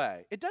powerful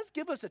way, it does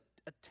give us a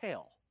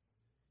tail.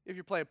 If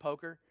you're playing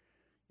poker,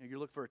 you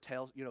look for a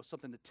tail,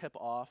 something to tip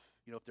off,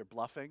 if they're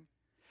bluffing.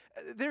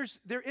 There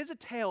is a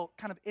tail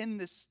kind of in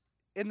this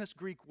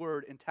Greek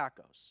word in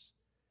tachos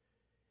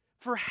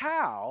for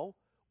how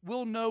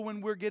we'll know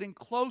when we're getting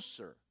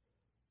closer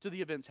to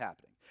the events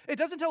happening. It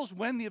doesn't tell us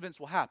when the events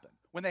will happen.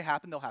 when they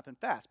happen, they'll happen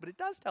fast. But it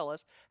does tell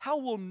us how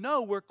we'll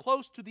know we're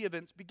close to the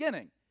event's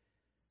beginning.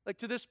 Like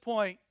to this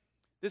point,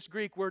 this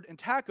Greek word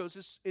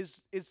entakos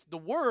is the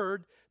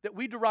word that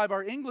we derive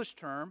our English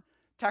term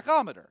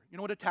tachometer. You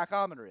know what a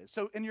tachometer is?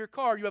 So in your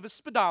car, you have a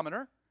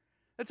speedometer.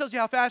 That tells you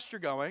how fast you're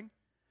going.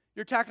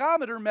 Your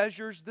tachometer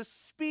measures the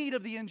speed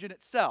of the engine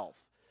itself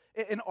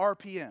in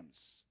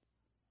RPMs.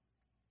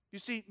 You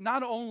see,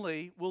 not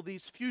only will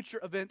these future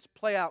events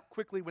play out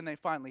quickly when they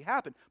finally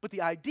happen, but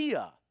the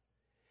idea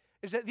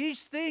is that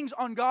these things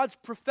on God's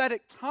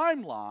prophetic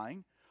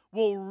timeline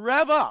will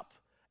rev up,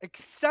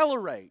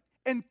 accelerate,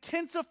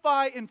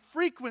 intensify in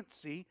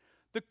frequency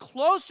the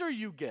closer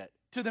you get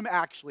to them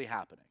actually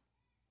happening.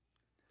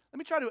 Let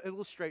me try to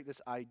illustrate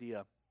this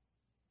idea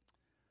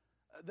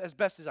as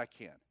best as I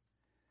can.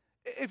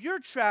 If you're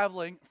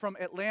traveling from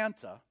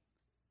Atlanta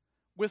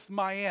with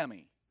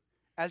Miami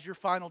as your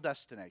final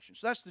destination,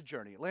 so that's the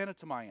journey, Atlanta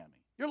to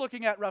Miami, you're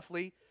looking at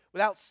roughly,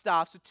 without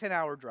stops, a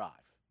 10-hour drive.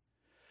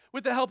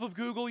 With the help of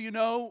Google, you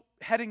know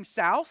heading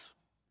south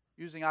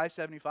using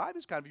I-75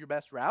 is kind of your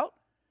best route.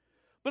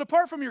 But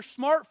apart from your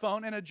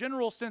smartphone and a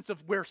general sense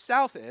of where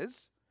south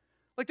is,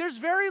 like there's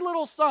very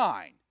little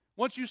sign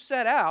once you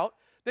set out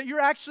that you're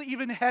actually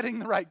even heading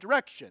the right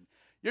direction.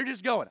 You're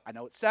just going, I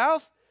know it's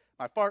south,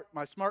 my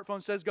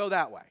smartphone says go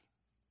that way.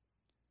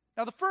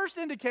 Now the first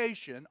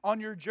indication on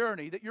your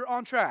journey that you're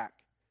on track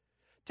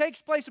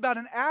takes place about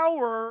an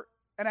hour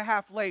and a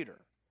half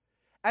later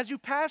as you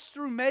pass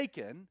through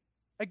Macon,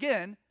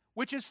 again,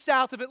 which is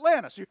south of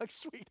Atlanta. So you're like,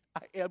 sweet,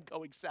 I am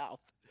going south.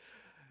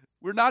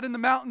 We're not in the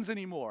mountains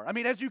anymore. I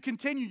mean, as you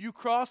continue, you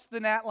cross the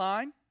gnat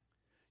line.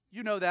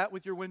 You know that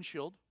with your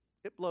windshield.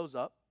 It blows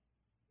up.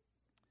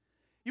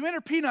 You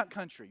enter peanut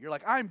country. You're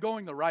like, I'm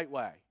going the right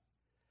way.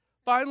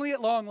 Finally,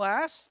 at long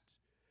last,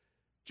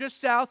 just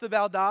south of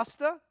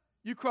Valdosta,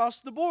 you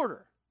cross the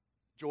border,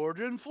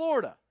 Georgia and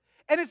Florida.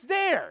 And it's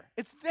there.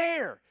 It's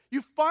there.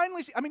 You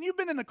finally see, I mean, you've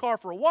been in the car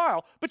for a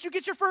while, but you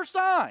get your first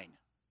sign.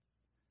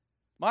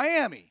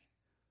 Miami,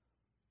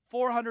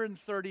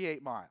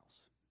 438 miles.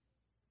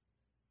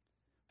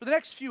 For the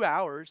next few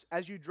hours,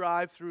 as you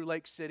drive through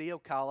Lake City,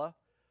 Ocala,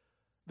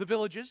 the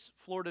Villages,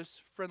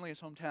 Florida's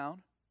friendliest hometown,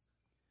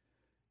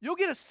 you'll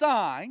get a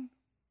sign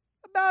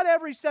about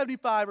every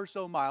 75 or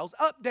so miles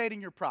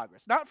updating your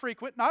progress. Not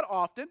frequent, not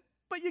often,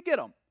 but you get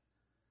them.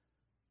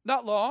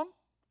 Not long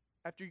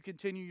after you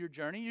continue your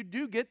journey, you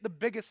do get the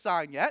biggest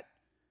sign yet.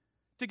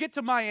 To get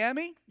to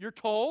Miami, you're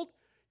told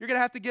you're going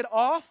to have to get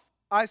off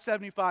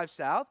I-75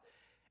 South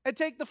and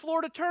take the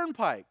Florida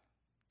Turnpike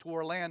to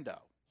Orlando.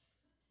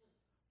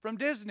 From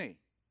Disney,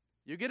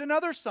 you get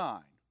another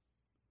sign.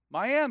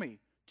 Miami,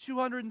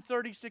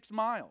 236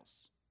 miles.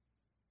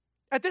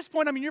 At this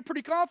point, I mean, you're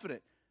pretty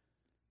confident.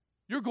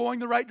 You're going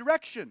the right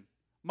direction.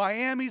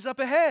 Miami's up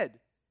ahead.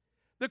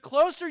 The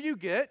closer you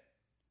get,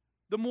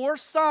 the more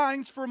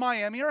signs for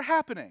Miami are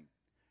happening.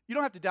 You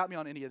don't have to doubt me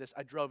on any of this.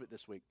 I drove it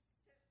this week.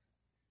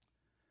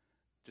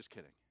 Just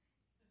kidding.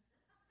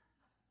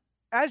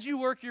 As you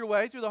work your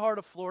way through the heart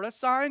of Florida,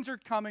 signs are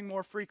coming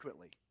more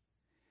frequently.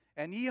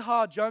 And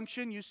Yeehaw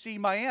Junction, you see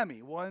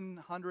Miami,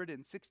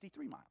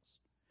 163 miles.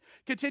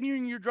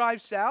 Continuing your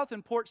drive south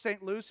in Port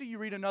St. Lucie, you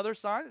read another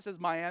sign that says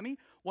Miami,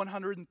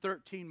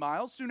 113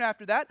 miles. Soon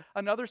after that,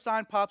 another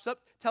sign pops up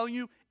telling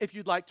you if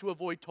you'd like to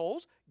avoid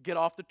tolls, get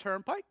off the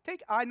turnpike,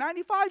 take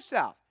I-95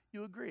 south.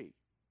 You agree.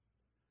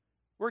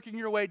 Working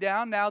your way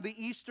down, now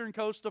the eastern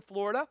coast of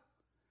Florida,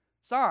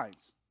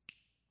 signs.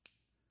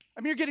 I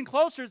mean, you're getting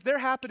closer. They're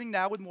happening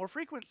now with more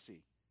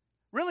frequency.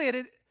 Really,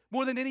 at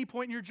more than any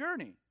point in your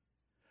journey.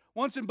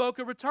 Once in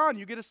Boca Raton,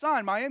 you get a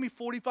sign, Miami,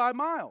 45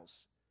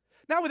 miles.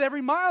 Now with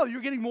every mile, you're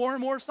getting more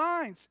and more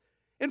signs.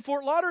 In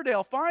Fort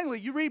Lauderdale, finally,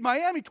 you read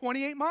Miami,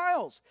 28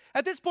 miles.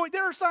 At this point,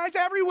 there are signs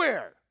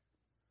everywhere.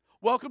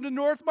 Welcome to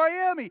North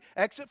Miami,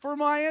 exit for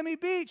Miami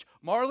Beach,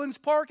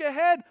 Marlins Park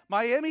ahead,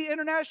 Miami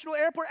International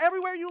Airport.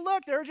 Everywhere you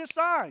look, there are just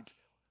signs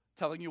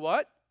telling you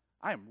what?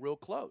 I am real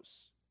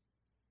close.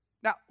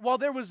 Now, while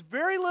there was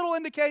very little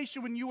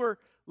indication when you were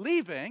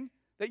leaving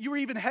that you were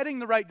even heading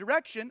the right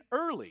direction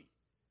early,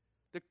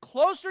 the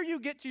closer you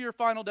get to your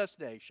final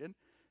destination,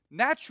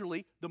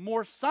 naturally, the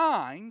more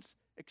signs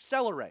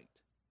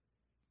accelerate.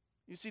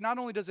 You see, not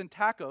only does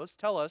Entakos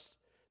tell us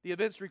the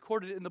events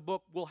recorded in the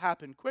book will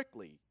happen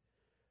quickly,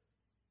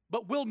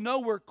 but we'll know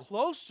we're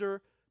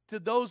closer to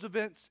those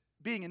events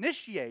being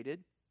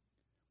initiated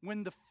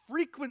when the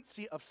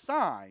frequency of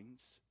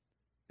signs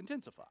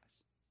intensifies.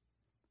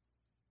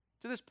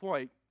 To this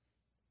point,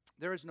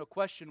 there is no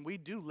question we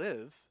do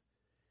live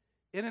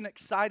in an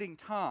exciting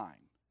time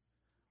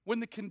when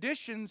the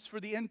conditions for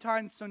the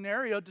end-time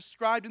scenario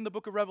described in the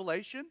book of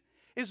Revelation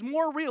is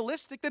more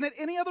realistic than at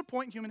any other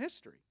point in human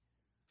history.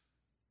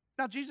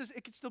 Now, Jesus,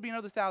 it could still be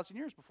another 1,000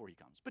 years before he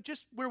comes, but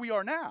just where we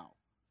are now.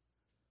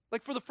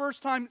 Like for the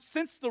first time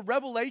since the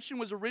revelation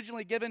was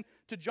originally given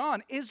to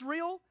John,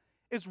 Israel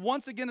is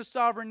once again a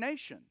sovereign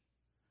nation.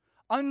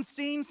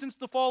 Unseen since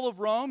the fall of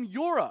Rome,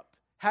 Europe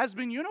has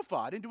been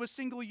unified into a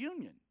single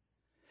union.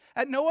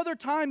 At no other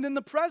time than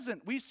the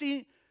present, we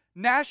see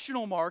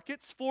national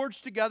markets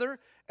forged together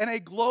and a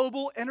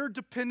global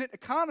interdependent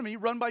economy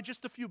run by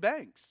just a few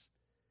banks.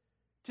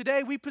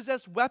 Today, we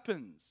possess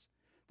weapons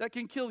that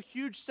can kill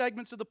huge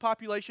segments of the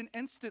population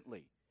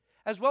instantly,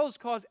 as well as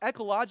cause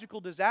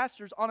ecological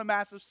disasters on a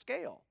massive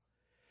scale.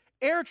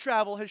 Air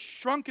travel has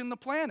shrunken the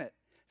planet.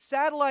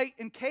 Satellite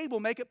and cable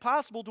make it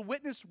possible to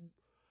witness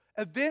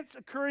events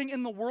occurring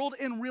in the world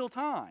in real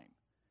time.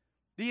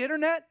 The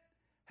internet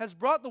has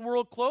brought the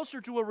world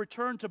closer to a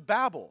return to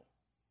Babel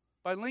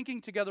by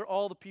linking together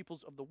all the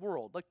peoples of the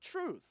world. Like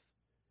truth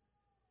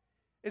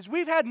is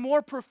we've had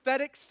more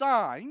prophetic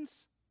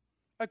signs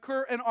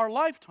occur in our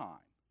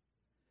lifetime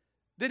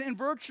than in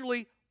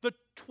virtually the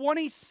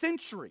 20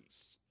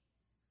 centuries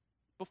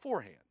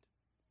beforehand.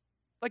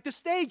 Like the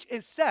stage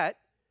is set.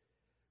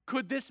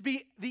 Could this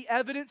be the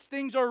evidence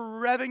things are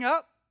revving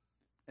up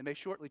and may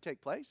shortly take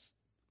place?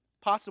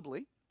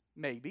 Possibly,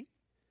 maybe.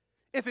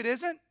 If it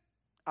isn't,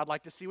 I'd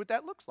like to see what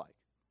that looks like.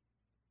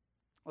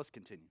 Let's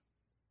continue.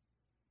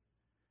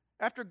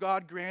 After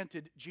God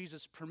granted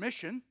Jesus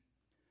permission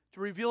to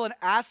reveal an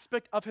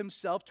aspect of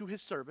himself to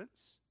his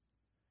servants,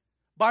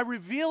 by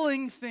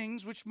revealing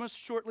things which must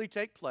shortly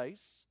take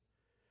place,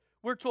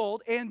 we're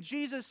told, and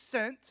Jesus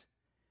sent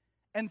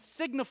and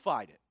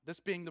signified it, this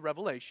being the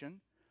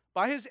revelation,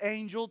 by his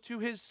angel to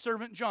his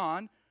servant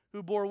John,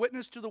 who bore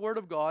witness to the word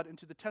of God and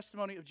to the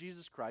testimony of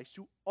Jesus Christ,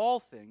 to all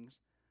things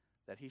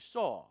that he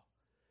saw.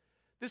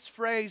 This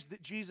phrase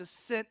that Jesus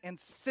sent and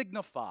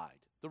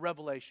signified the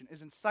revelation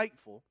is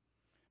insightful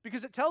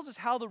because it tells us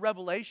how the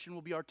revelation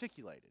will be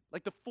articulated,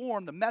 like the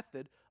form, the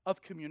method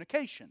of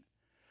communication.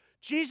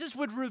 Jesus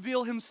would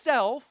reveal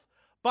himself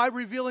by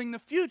revealing the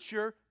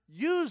future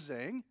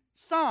using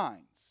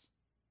signs.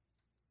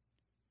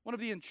 One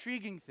of the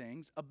intriguing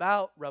things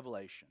about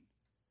Revelation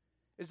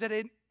is that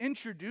it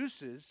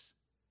introduces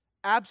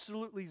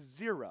absolutely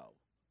zero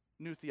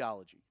new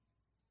theology,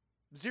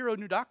 zero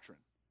new doctrine.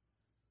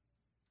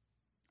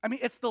 I mean,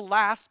 it's the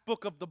last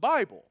book of the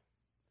Bible,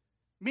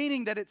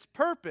 meaning that its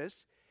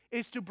purpose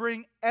is to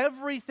bring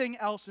everything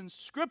else in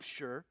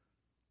Scripture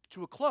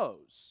to a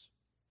close.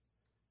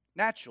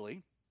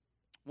 Naturally,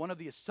 one of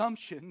the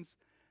assumptions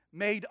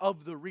made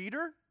of the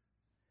reader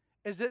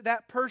is that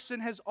that person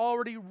has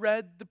already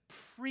read the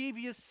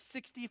previous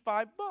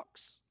 65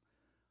 books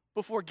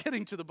before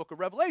getting to the book of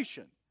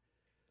Revelation.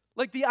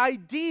 Like the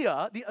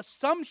idea, the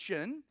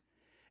assumption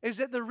is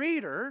that the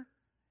reader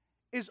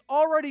is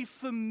already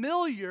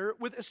familiar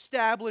with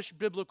established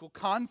biblical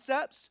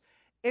concepts,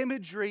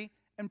 imagery,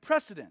 and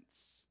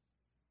precedents.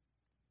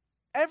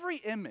 Every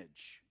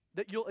image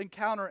that you'll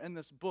encounter in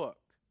this book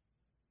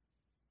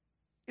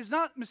is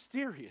not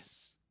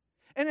mysterious.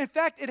 And in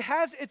fact, it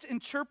has its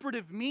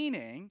interpretive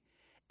meaning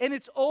in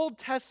its Old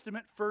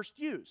Testament first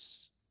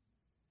use.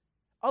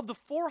 Of the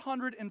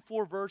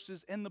 404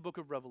 verses in the book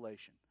of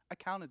Revelation, I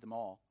counted them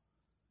all,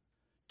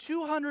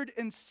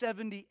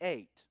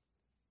 278,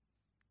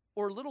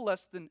 or a little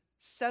less than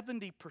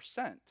 70%,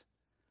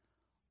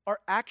 are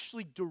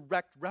actually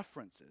direct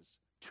references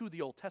to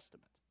the Old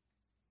Testament.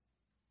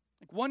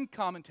 Like one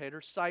commentator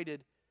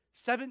cited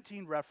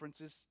 17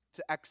 references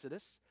to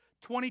Exodus,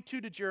 22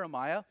 to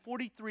Jeremiah,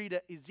 43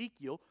 to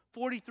Ezekiel,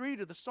 43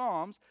 to the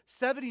Psalms,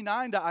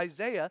 79 to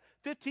Isaiah,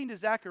 15 to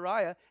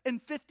Zechariah,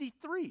 and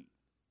 53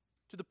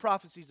 to the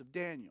prophecies of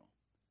Daniel.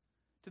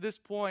 To this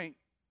point,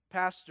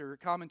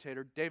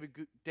 commentator David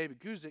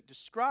Guzik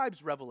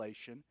describes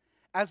Revelation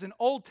as an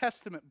Old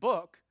Testament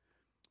book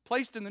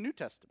placed in the New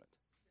Testament.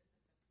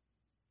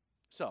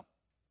 So,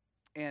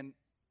 and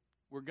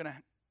we're going to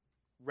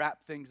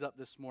wrap things up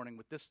this morning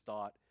with this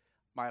thought.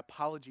 My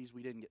apologies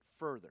we didn't get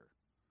further.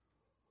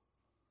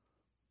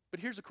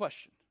 But here's a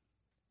question.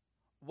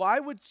 Why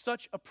would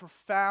such a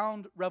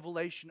profound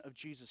revelation of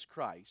Jesus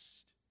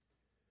Christ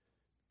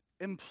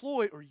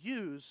employ or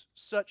use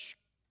such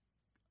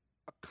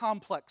a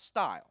complex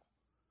style?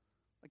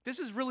 Like, this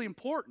is really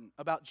important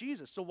about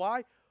Jesus. So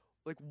why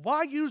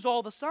use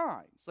all the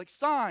signs? Like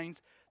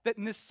signs that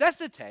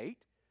necessitate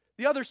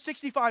the other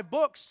 65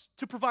 books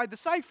to provide the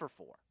cipher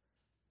for.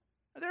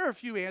 Now, there are a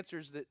few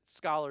answers that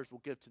scholars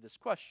will give to this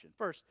question.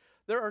 First,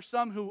 there are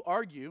some who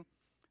argue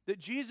that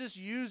Jesus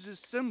uses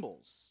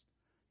symbols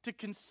to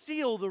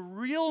conceal the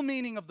real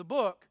meaning of the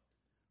book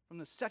from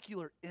the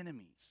secular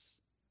enemies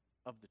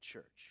of the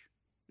church.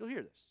 You'll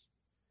hear this.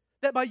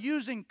 That by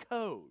using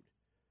code,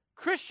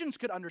 Christians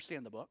could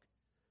understand the book,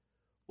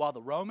 while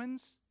the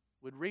Romans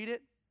would read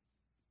it,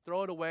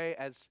 throw it away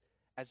as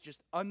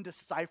just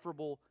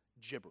undecipherable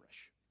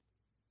gibberish.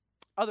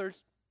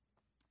 Others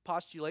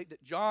postulate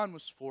that John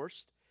was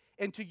forced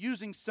into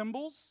using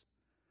symbols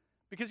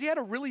because he had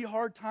a really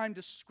hard time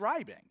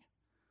describing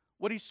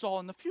what he saw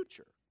in the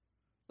future.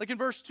 Like in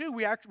verse 2,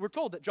 we're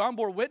told that John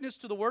bore witness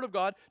to the word of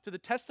God, to the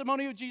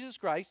testimony of Jesus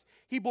Christ.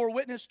 He bore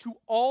witness to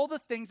all the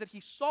things that he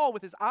saw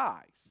with his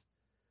eyes.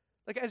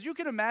 Like, as you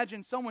can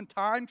imagine someone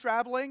time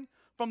traveling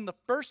from the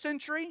first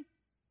century,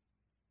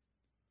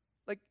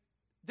 like,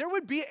 there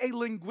would be a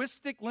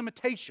linguistic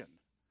limitation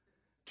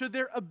to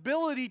their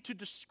ability to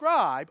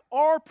describe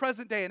our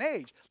present day and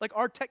age, like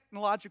our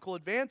technological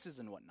advances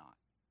and whatnot.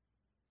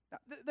 Now,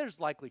 there's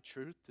likely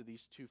truth to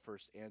these two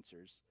first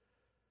answers,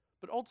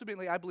 but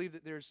ultimately I believe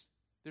that there's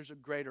a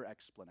greater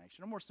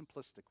explanation, a more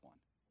simplistic one.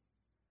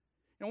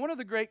 One of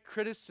the great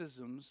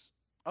criticisms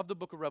of the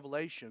book of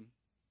Revelation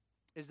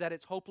is that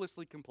it's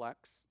hopelessly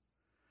complex,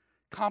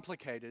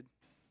 complicated,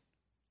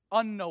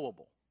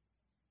 unknowable.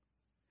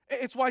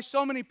 It's why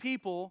so many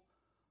people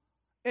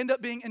end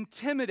up being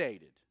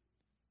intimidated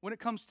when it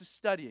comes to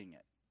studying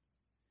it.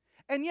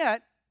 And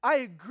yet, I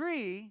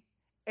agree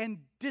and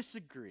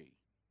disagree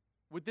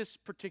with this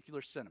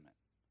particular sentiment.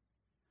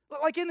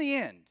 Like in the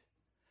end,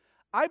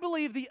 I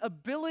believe the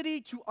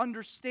ability to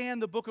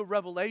understand the book of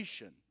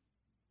Revelation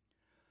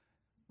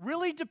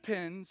really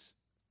depends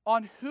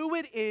on who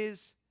it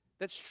is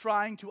that's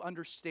trying to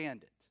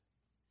understand it.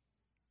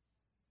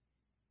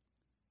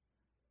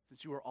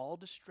 Since you are all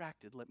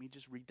distracted, let me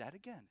just read that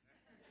again.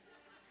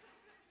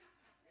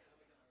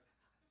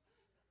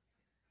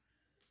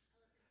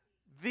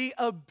 The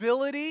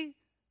ability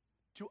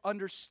to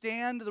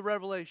understand the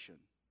revelation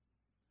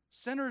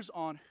centers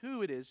on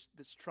who it is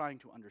that's trying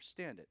to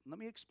understand it. And let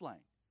me explain.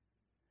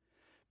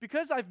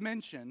 Because I've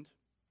mentioned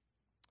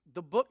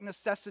the book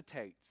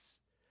necessitates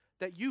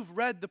that you've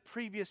read the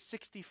previous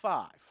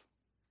 65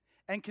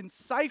 and can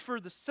cipher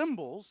the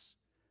symbols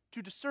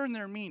to discern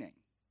their meaning,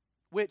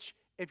 which,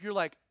 if you're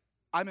like,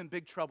 I'm in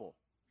big trouble,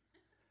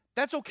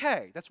 that's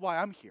okay. That's why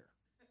I'm here.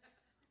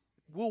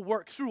 We'll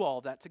work through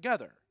all that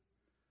together.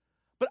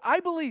 But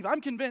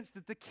I'm convinced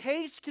that the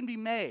case can be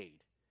made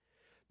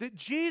that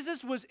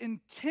Jesus was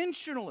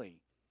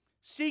intentionally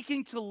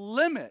seeking to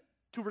limit,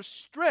 to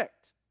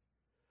restrict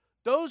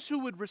those who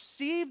would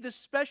receive this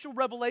special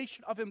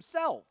revelation of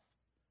himself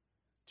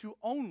to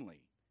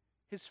only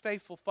his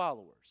faithful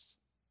followers.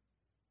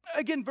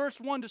 Again,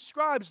 verse 1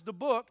 describes the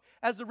book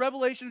as the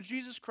revelation of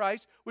Jesus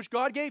Christ, which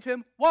God gave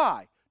him.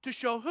 Why? To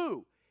show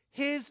who?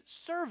 His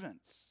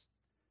servants.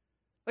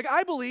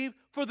 I believe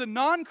for the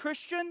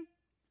non-Christian,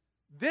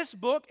 this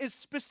book is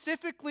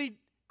specifically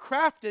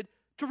crafted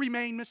to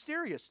remain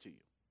mysterious to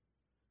you.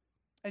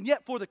 And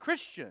yet for the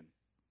Christian,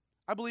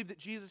 I believe that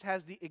Jesus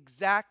has the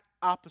exact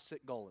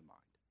opposite goal in mind.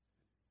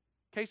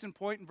 Case in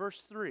point in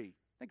verse 3.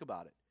 Think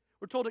about it.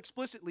 We're told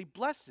explicitly,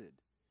 blessed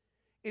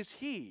is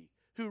he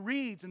who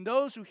reads and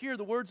those who hear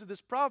the words of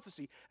this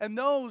prophecy and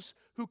those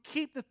who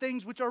keep the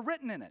things which are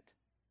written in it.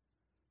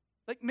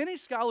 Many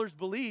scholars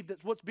believe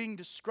that what's being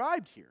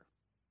described here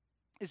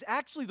is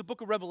actually the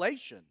book of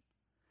Revelation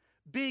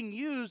being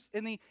used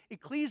in the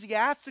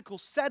ecclesiastical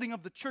setting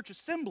of the church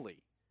assembly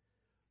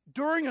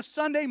during a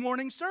Sunday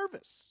morning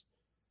service.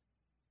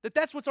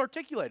 That's what's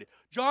articulated.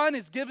 John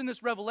is given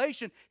this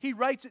revelation, he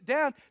writes it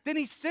down, then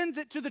he sends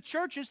it to the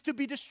churches to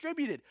be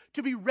distributed,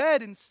 to be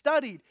read and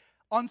studied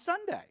on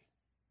Sunday.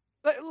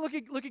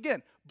 Look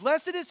again.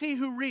 Blessed is he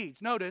who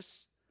reads.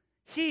 Notice,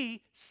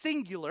 he,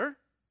 singular.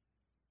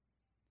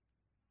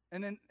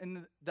 And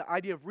then the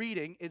idea of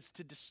reading is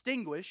to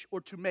distinguish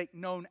or to make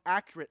known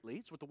accurately.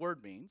 It's what the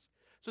word means.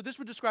 So this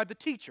would describe the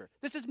teacher.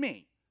 This is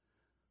me.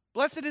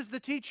 Blessed is the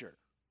teacher.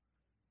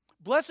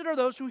 Blessed are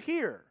those who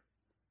hear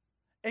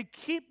and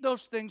keep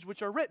those things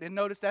which are written. And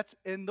notice that's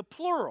in the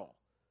plural.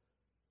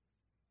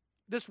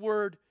 This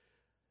word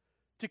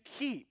to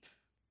keep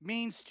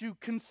means to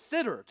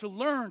consider, to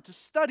learn, to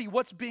study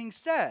what's being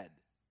said.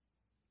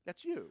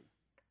 That's you.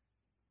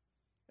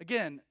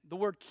 Again, the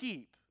word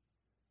keep,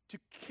 to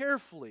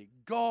carefully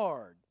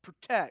guard,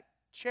 protect,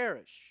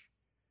 cherish.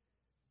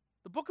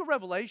 The book of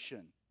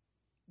Revelation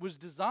was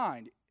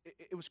designed,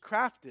 it was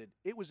crafted,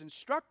 it was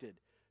instructed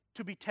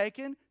to be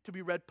taken, to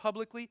be read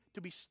publicly,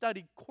 to be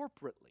studied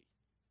corporately,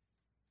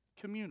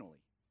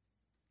 communally.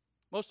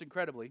 Most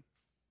incredibly,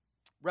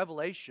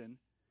 Revelation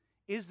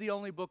is the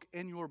only book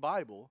in your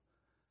Bible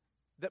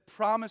that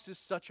promises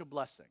such a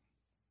blessing.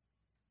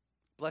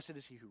 Blessed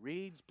is he who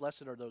reads,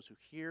 blessed are those who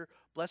hear,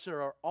 blessed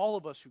are all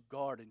of us who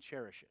guard and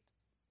cherish it.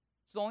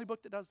 It's the only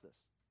book that does this.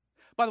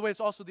 By the way,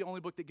 it's also the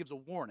only book that gives a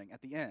warning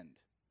at the end.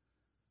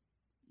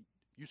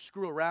 You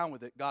screw around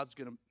with it, God's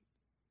going to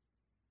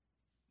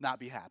not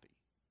be happy.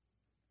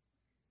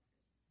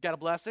 Got a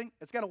blessing?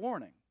 It's got a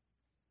warning.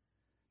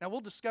 Now,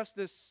 we'll discuss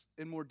this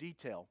in more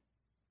detail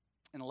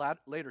in a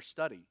later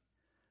study.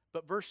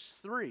 But verse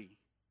 3,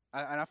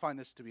 and I find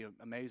this to be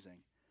amazing.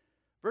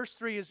 Verse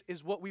 3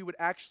 is what we would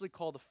actually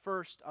call the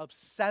first of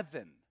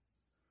 7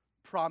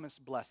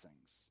 promised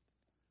blessings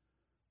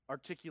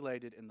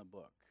articulated in the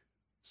book.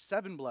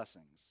 7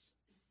 blessings.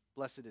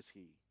 Blessed is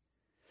he.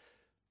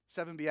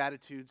 7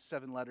 beatitudes,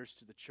 7 letters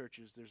to the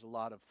churches. There's a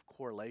lot of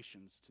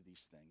correlations to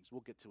these things.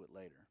 We'll get to it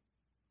later.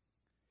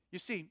 You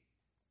see,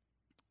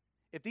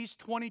 if these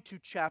 22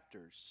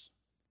 chapters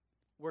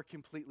were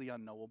completely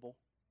unknowable,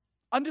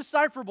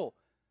 undecipherable,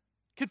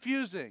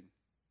 confusing,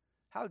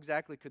 how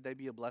exactly could they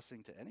be a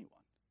blessing to anyone?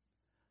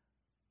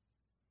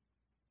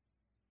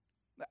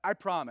 I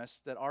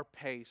promise that our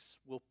pace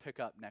will pick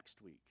up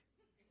next week.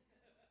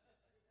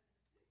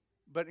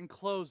 But in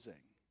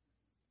closing,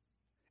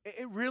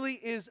 it really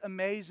is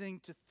amazing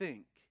to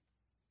think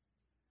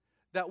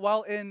that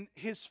while in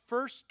his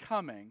first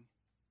coming,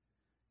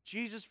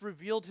 Jesus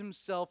revealed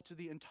himself to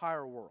the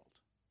entire world.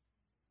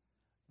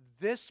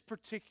 this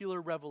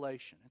particular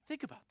revelation, and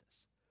think about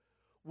this,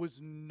 was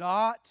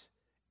not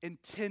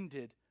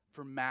intended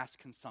for mass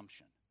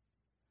consumption.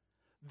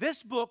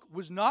 This book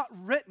was not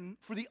written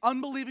for the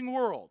unbelieving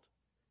world.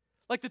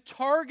 Like the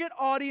target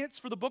audience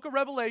for the book of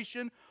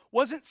Revelation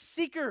wasn't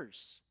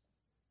seekers.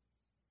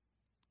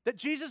 That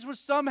Jesus was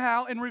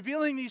somehow, in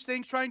revealing these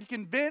things, trying to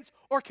convince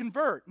or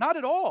convert. Not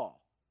at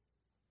all.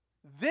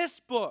 This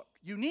book,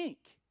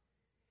 unique,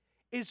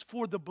 is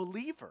for the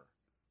believer.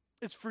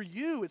 It's for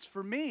you, it's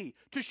for me,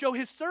 to show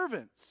His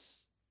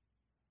servants.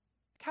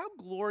 How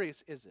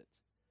glorious is it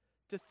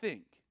to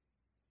think?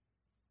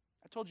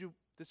 I told you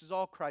this is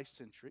all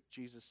Christ-centric,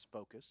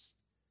 Jesus-focused.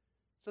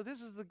 So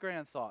this is the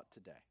grand thought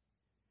today.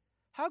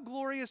 How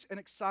glorious and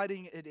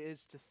exciting it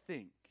is to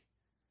think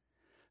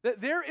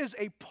that there is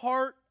a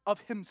part of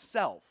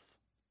Himself,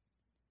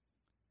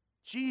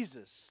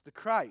 Jesus, the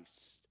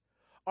Christ,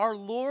 our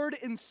Lord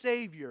and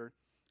Savior,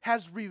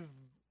 has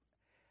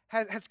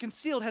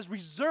concealed, has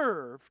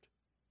reserved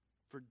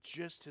for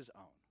just His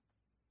own.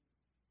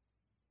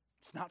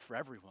 It's not for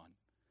everyone.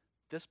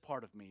 This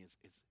part of me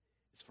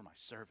is for my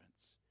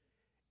servants.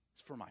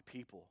 It's for my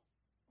people.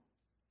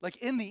 Like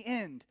in the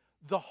end,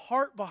 the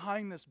heart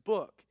behind this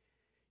book,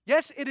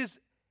 yes, it is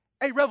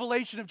a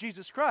revelation of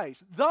Jesus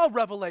Christ, the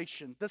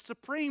revelation, the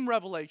supreme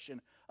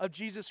revelation of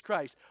Jesus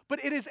Christ.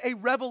 But it is a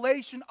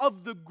revelation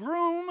of the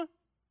groom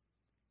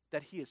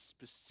that He has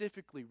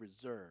specifically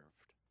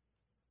reserved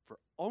for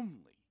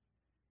only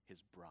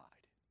His bride.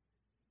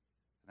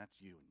 And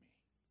that's you and me.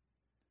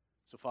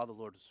 So, Father,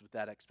 Lord, with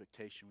that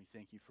expectation, we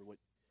thank You for what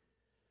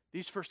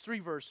these first 3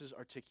 verses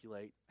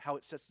articulate, how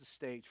it sets the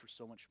stage for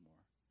so much more.